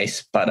that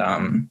case. But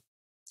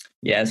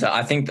so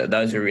I think that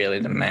those are really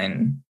the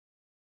main,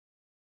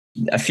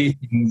 a few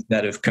things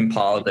that have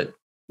compiled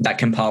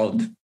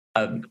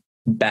a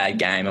bad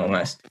game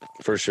almost.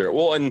 For sure.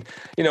 Well, and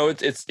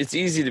it's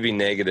easy to be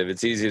negative.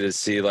 It's easy to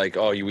see like,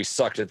 oh, we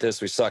sucked at this,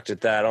 we sucked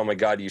at that. Oh my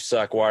God, you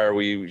suck. Why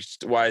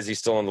is he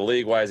still in the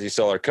league? Why is he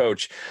still our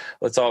coach?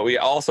 We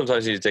all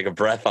sometimes need to take a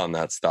breath on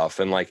that stuff.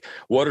 And like,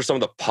 what are some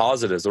of the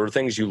positives or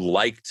things you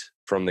liked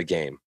from the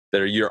game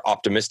that you're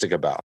optimistic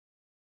about?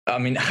 I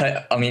mean,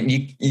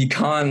 you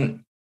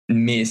can't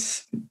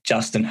miss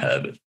Justin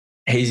Herbert.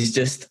 He's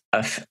just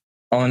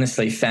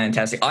honestly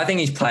fantastic. I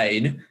think he's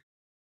played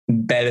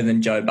better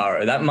than Joe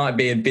Burrow. That might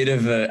be a bit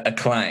of a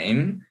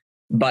claim,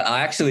 but I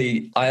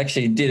actually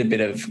did a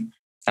bit of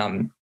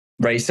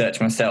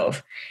research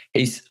myself.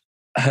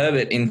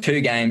 Herbert in 2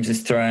 games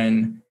has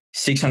thrown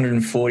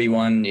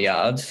 641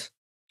 yards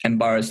and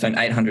Burrow's thrown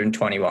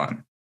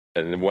 821.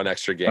 And then 1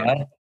 extra game.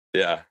 Right?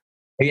 Yeah.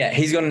 Yeah,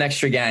 he's got an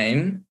extra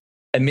game.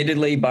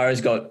 Admittedly,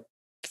 Burrow's got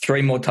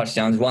 3 more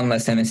touchdowns, 1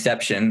 less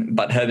interception,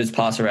 but Herbert's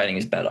passer rating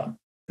is better.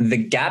 The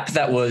gap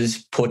that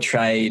was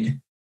portrayed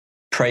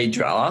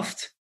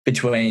pre-draft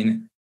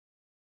between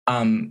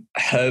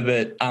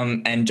Herbert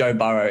and Joe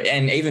Burrow,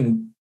 and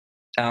even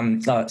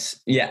and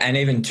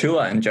even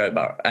Tua and Joe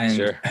Burrow and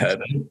sure.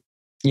 Herbert.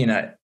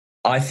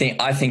 I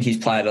think he's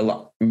played a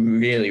lot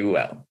really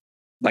well,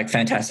 like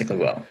fantastically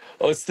well.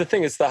 Oh, it's the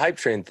thing. It's the hype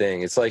train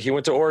thing. It's like he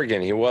went to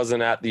Oregon. He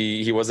wasn't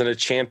a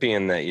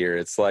champion that year.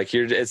 It's like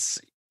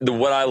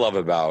what I love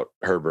about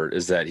Herbert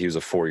is that he was a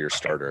 4-year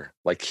starter.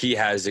 Like he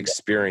has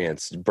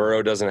experience.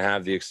 Burrow doesn't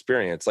have the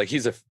experience. Like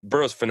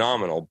Burrow's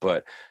phenomenal,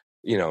 but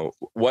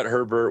what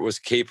Herbert was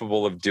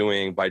capable of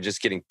doing by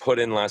just getting put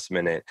in last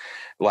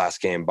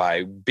game,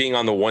 by being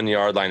on the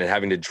 1-yard line and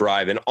having to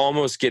drive and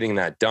almost getting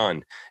that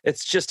done.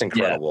 It's just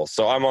incredible. Yeah.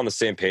 So I'm on the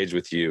same page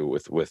with you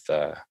with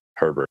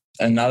Herbert.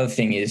 Another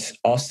thing is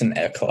Austin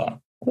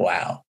Eckler.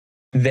 Wow.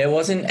 There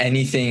wasn't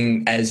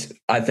anything as,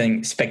 I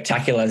think,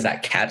 spectacular as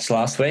that catch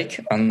last week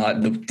on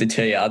like the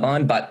 2-yard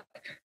line, but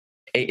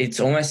it's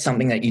almost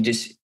something that you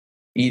just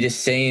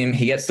see him,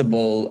 he gets the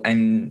ball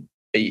and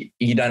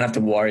you don't have to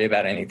worry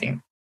about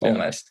anything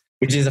almost,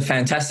 which is a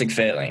fantastic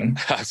feeling.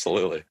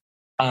 Absolutely.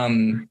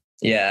 And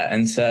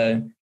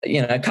so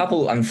a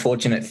couple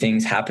unfortunate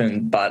things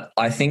happened, but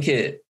I think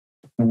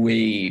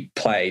we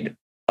played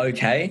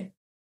okay.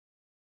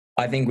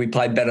 I think we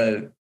played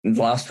better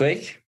last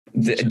week,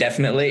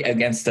 definitely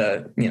against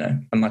a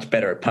much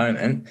better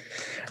opponent.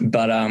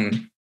 But I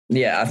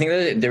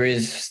think there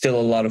is still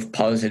a lot of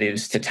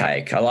positives to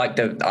take. I like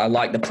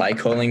the play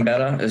calling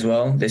better as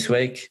well this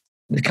week.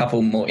 A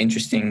couple more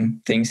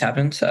interesting things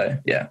happened. So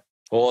yeah.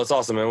 Well, it's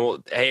awesome, man.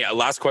 Well, hey,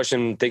 last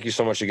question. Thank you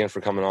so much again for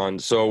coming on.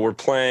 So we're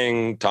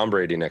playing Tom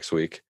Brady next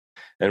week,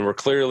 and we're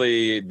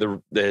clearly the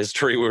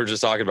history we were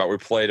just talking about. We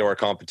play to our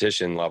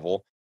competition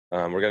level.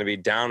 We're going to be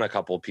down a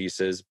couple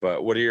pieces,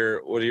 but what are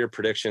your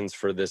predictions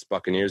for this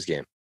Buccaneers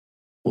game?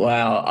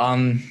 Wow.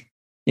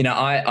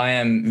 I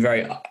am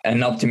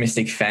an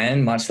optimistic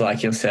fan, much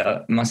like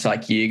yourself, much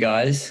like you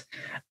guys.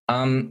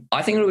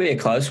 I think it'll be a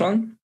close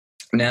one.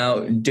 Now,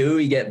 do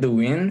we get the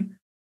win?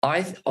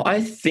 I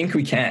think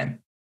we can.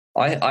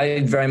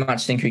 I very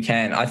much think we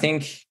can. I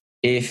think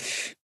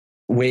if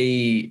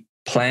we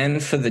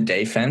plan for the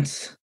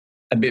defense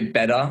a bit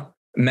better,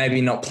 maybe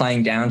not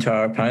playing down to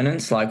our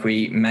opponents like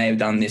we may have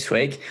done this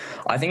week,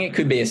 I think it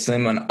could be a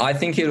slim one. I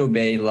think it'll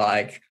be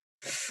like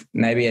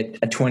maybe a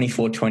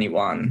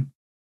 24-21.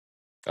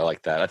 I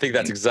like that. I think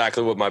that's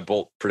exactly what my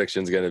bolt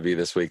prediction is going to be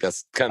this week.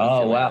 That's kind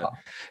of wow.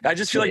 I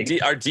just feel like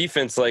our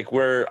defense, like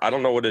I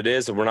don't know what it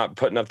is, and we're not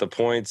putting up the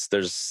points.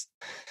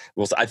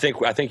 I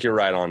think you're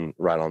right on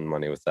the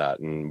money with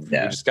that, and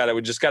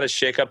we just got to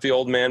shake up the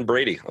old man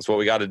Brady. That's what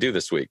we got to do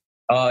this week.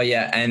 Oh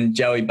yeah, and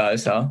Joey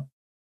Bosa,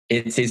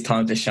 it's his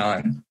time to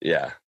shine.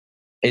 Yeah,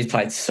 he's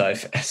played so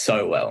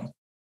well.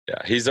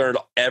 Yeah, he's earned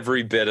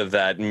every bit of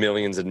that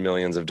millions and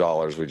millions of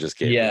dollars we just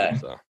gave him.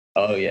 So.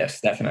 Oh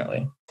yes,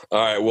 definitely. All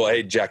right. Well,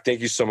 hey Jack, thank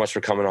you so much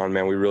for coming on,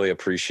 man. We really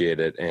appreciate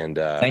it, and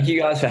thank you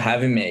guys for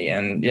having me.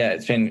 And yeah,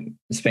 it's been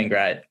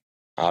great.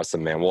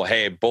 Awesome, man. Well,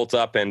 hey, bolt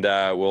up, and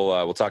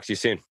we'll talk to you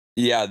soon.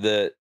 Yeah,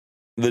 the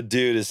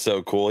dude is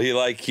so cool.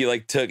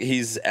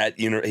 He's at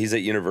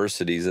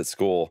universities at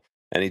school,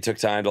 and he took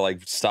time to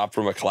stop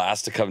from a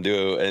class to come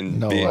do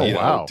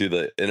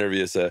the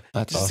interview. So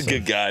that's just awesome. A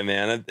good guy,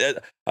 man.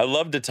 I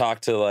love to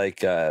talk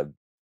to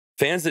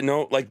fans that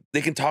know they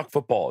can talk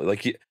football.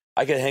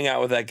 I could hang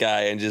out with that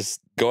guy and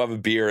just go have a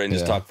beer and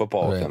just talk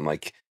football with him.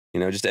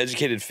 Just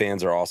educated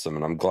fans are awesome,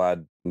 and I'm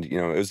glad.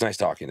 It was nice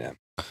talking to him.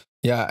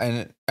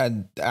 Yeah,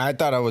 and I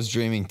thought I was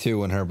dreaming too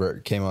when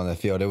Herbert came on the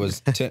field. It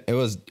was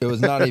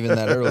not even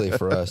that early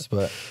for us,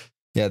 but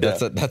yeah,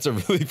 that's a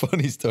really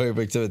funny story.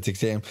 Wakes up at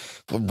 6 a.m.,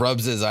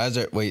 rubs his eyes.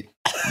 Wait,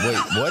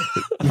 what?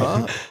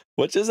 Huh?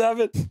 What just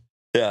happened?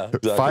 Yeah,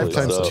 exactly. 5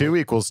 times 2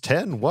 equals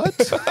 10. What?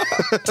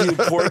 Dude,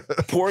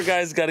 poor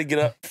guy's got to get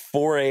up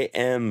 4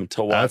 a.m.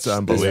 to watch. That's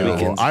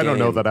unbelievable. I don't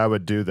know game. that I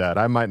would do that.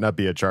 I might not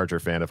be a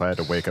Charger fan if I had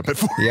to wake up at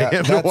 4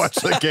 a.m. to watch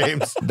the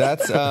games.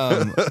 That's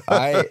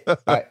I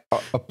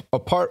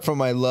apart from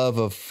my love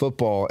of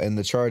football and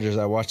the Chargers,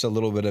 I watched a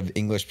little bit of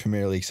English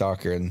Premier League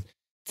soccer, and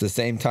it's the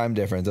same time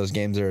difference. Those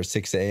games are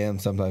 6 a.m.,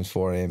 sometimes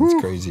 4 a.m.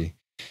 It's crazy.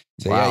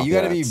 So yeah, you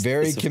got to be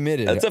very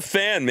committed. That's a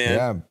fan, man.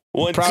 Yeah.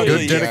 Well,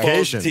 good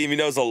dedication. The team. He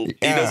knows a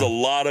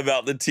lot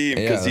about the team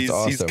because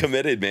he's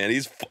committed, man.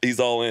 He's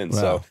all in. Wow.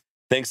 So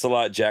thanks a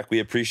lot, Jack. We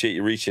appreciate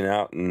you reaching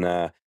out, and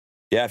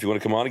if you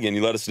want to come on again,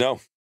 you let us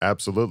know.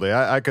 Absolutely.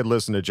 I could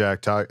listen to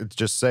Jack talk.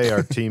 Just say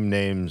our team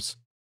names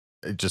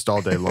just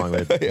all day long.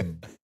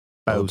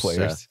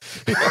 Players.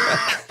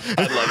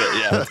 I love it.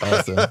 Yeah, that's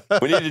awesome.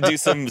 We need to do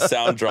some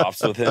sound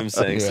drops with him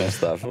saying some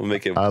stuff. We'll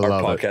make our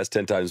podcast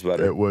 10 times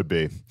better. It would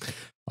be.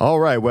 All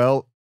right.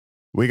 Well,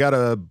 we got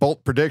a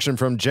bolt prediction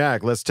from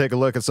Jack. Let's take a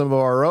look at some of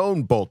our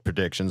own bolt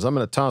predictions. I'm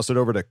going to toss it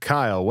over to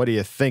Kyle. What are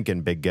you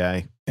thinking, big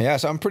guy? Yeah,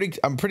 so I'm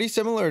pretty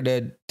similar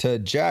to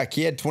Jack.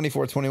 He had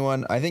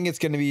 24-21. I think it's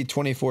going to be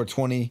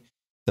 24-20.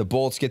 The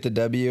Bolts get the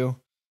W.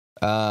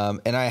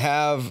 And I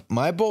have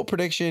my bolt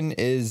prediction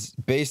is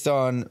based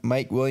on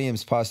Mike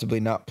Williams possibly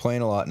not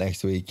playing a lot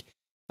next week.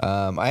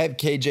 I have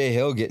KJ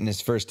Hill getting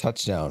his first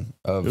touchdown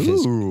of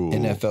his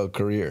NFL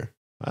career.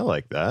 I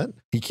like that.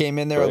 He came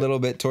in there a little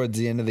bit towards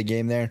the end of the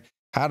game there.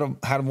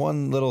 Had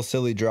one little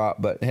silly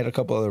drop, but hit a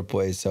couple other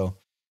plays. So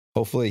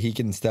hopefully he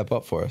can step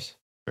up for us.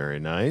 Very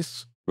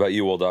nice. What about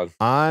you, Old Dog?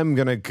 I'm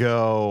going to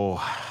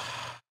go.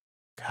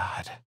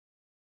 God.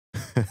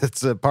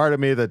 It's a part of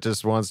me that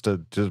just wants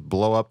to just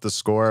blow up the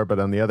score. But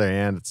on the other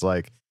hand, it's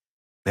like,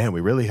 man,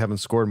 we really haven't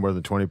scored more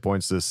than 20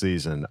 points this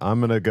season. I'm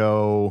going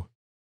to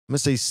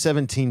say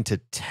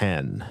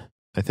 17-10.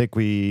 I think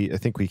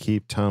we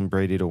keep Tom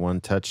Brady to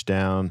 1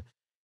 touchdown.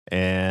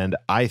 And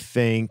I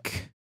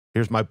think,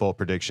 here's my bold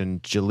prediction,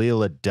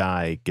 Jaleel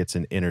Adai gets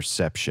an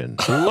interception.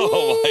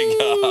 Oh, my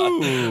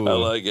God. I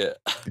like it.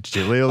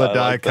 Jaleel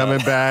Adai coming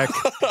back,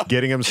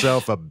 getting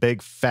himself a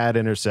big, fat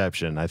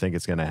interception. I think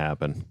it's going to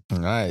happen.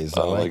 Nice.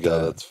 Oh, my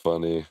God. That's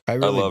funny. I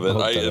love it.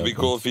 It'd be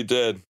cool if he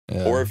did.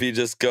 Yeah. Or if he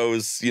just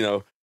goes,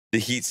 the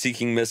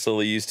heat-seeking missile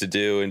he used to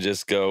do and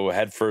just go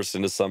headfirst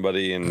into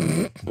somebody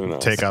and who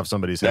knows? Take off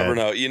somebody's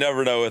head. You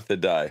never know with the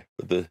die.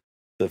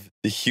 With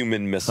the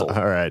human missile.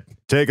 All right.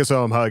 Take us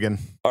home, Huggin.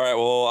 All right.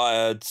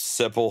 Well, it's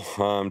simple.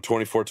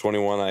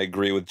 24-21. I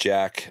agree with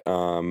Jack.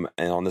 And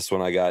on this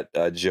one, I got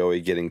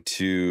Joey getting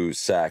 2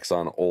 sacks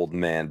on old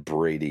man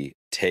Brady.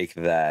 Take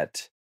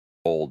that,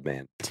 old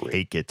man Brady.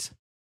 Take it,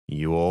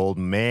 you old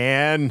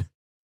man.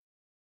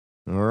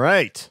 All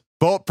right.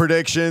 Bolt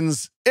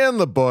predictions in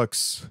the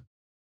books.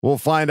 We'll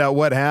find out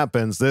what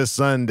happens this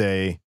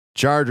Sunday.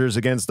 Chargers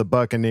against the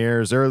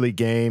Buccaneers, early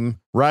game.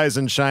 Rise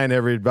and shine,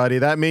 everybody.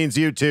 That means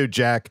you too,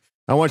 Jack.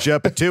 I want you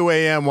up at 2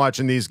 a.m.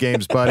 watching these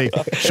games, buddy.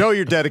 Show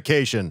your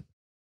dedication.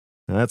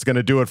 And that's going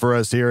to do it for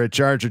us here at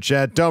Charger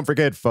Chat. Don't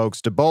forget,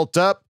 folks, to bolt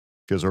up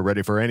because we're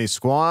ready for any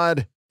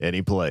squad,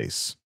 any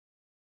place.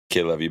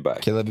 Okay, love you, bye.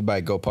 Okay, love you,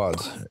 bye. Go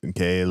Pods.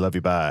 Okay, love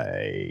you,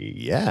 bye.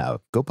 Yeah,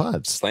 go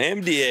Pods.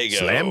 Slam Diego.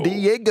 Slam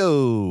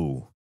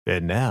Diego.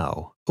 And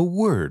now, a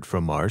word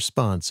from our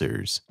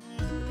sponsors.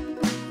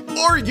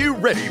 Are you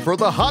ready for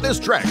the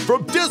hottest track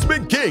from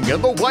Desmond King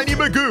and the Whiney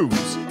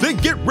Magoos? Then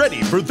get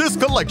ready for this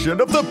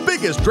collection of the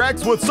biggest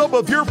tracks with some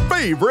of your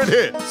favorite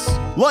hits,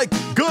 like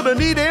Gonna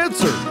Need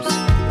Answers.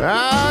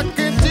 I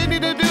continue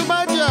to do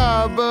my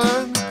job,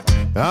 but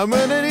I'm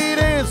gonna need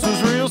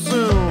answers real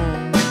soon.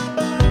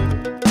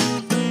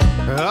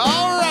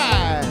 All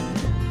right.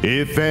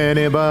 If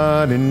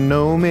anybody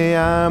know me,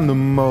 I'm the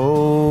most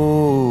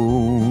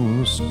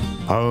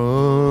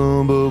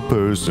humble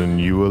person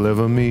you will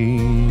ever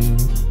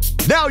meet.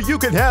 Now you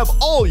can have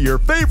all your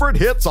favorite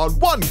hits on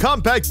one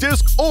compact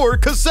disc or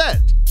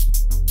cassette.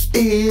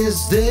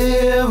 Is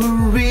there a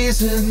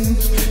reason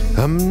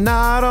I'm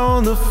not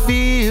on the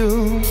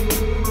field?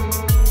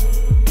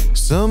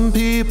 Some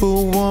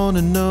people want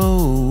to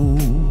know.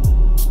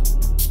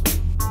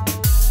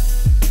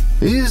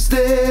 Is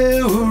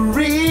there a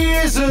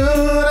reason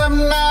I'm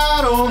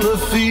not on the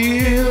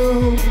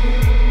field?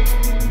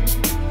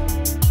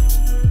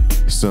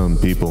 Some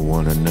people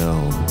want to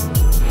know.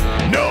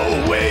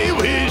 No way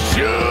we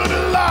should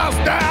have lost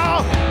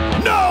now.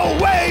 No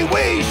way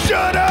we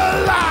should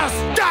have lost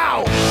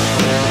now.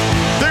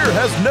 There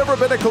has never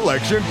been a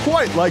collection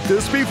quite like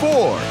this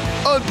before.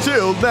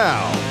 Until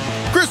now.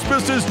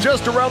 Christmas is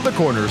just around the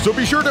corner, so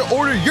be sure to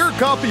order your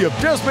copy of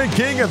Desmond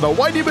King and the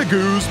Whiney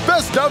Magoos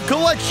Best Of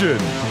Collection.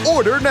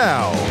 Order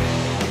now.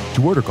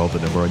 To order, call the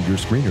number on your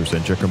screen or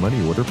send check or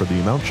money order for the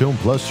amount shown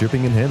plus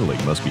shipping and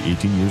handling. Must be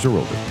 18 years or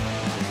older.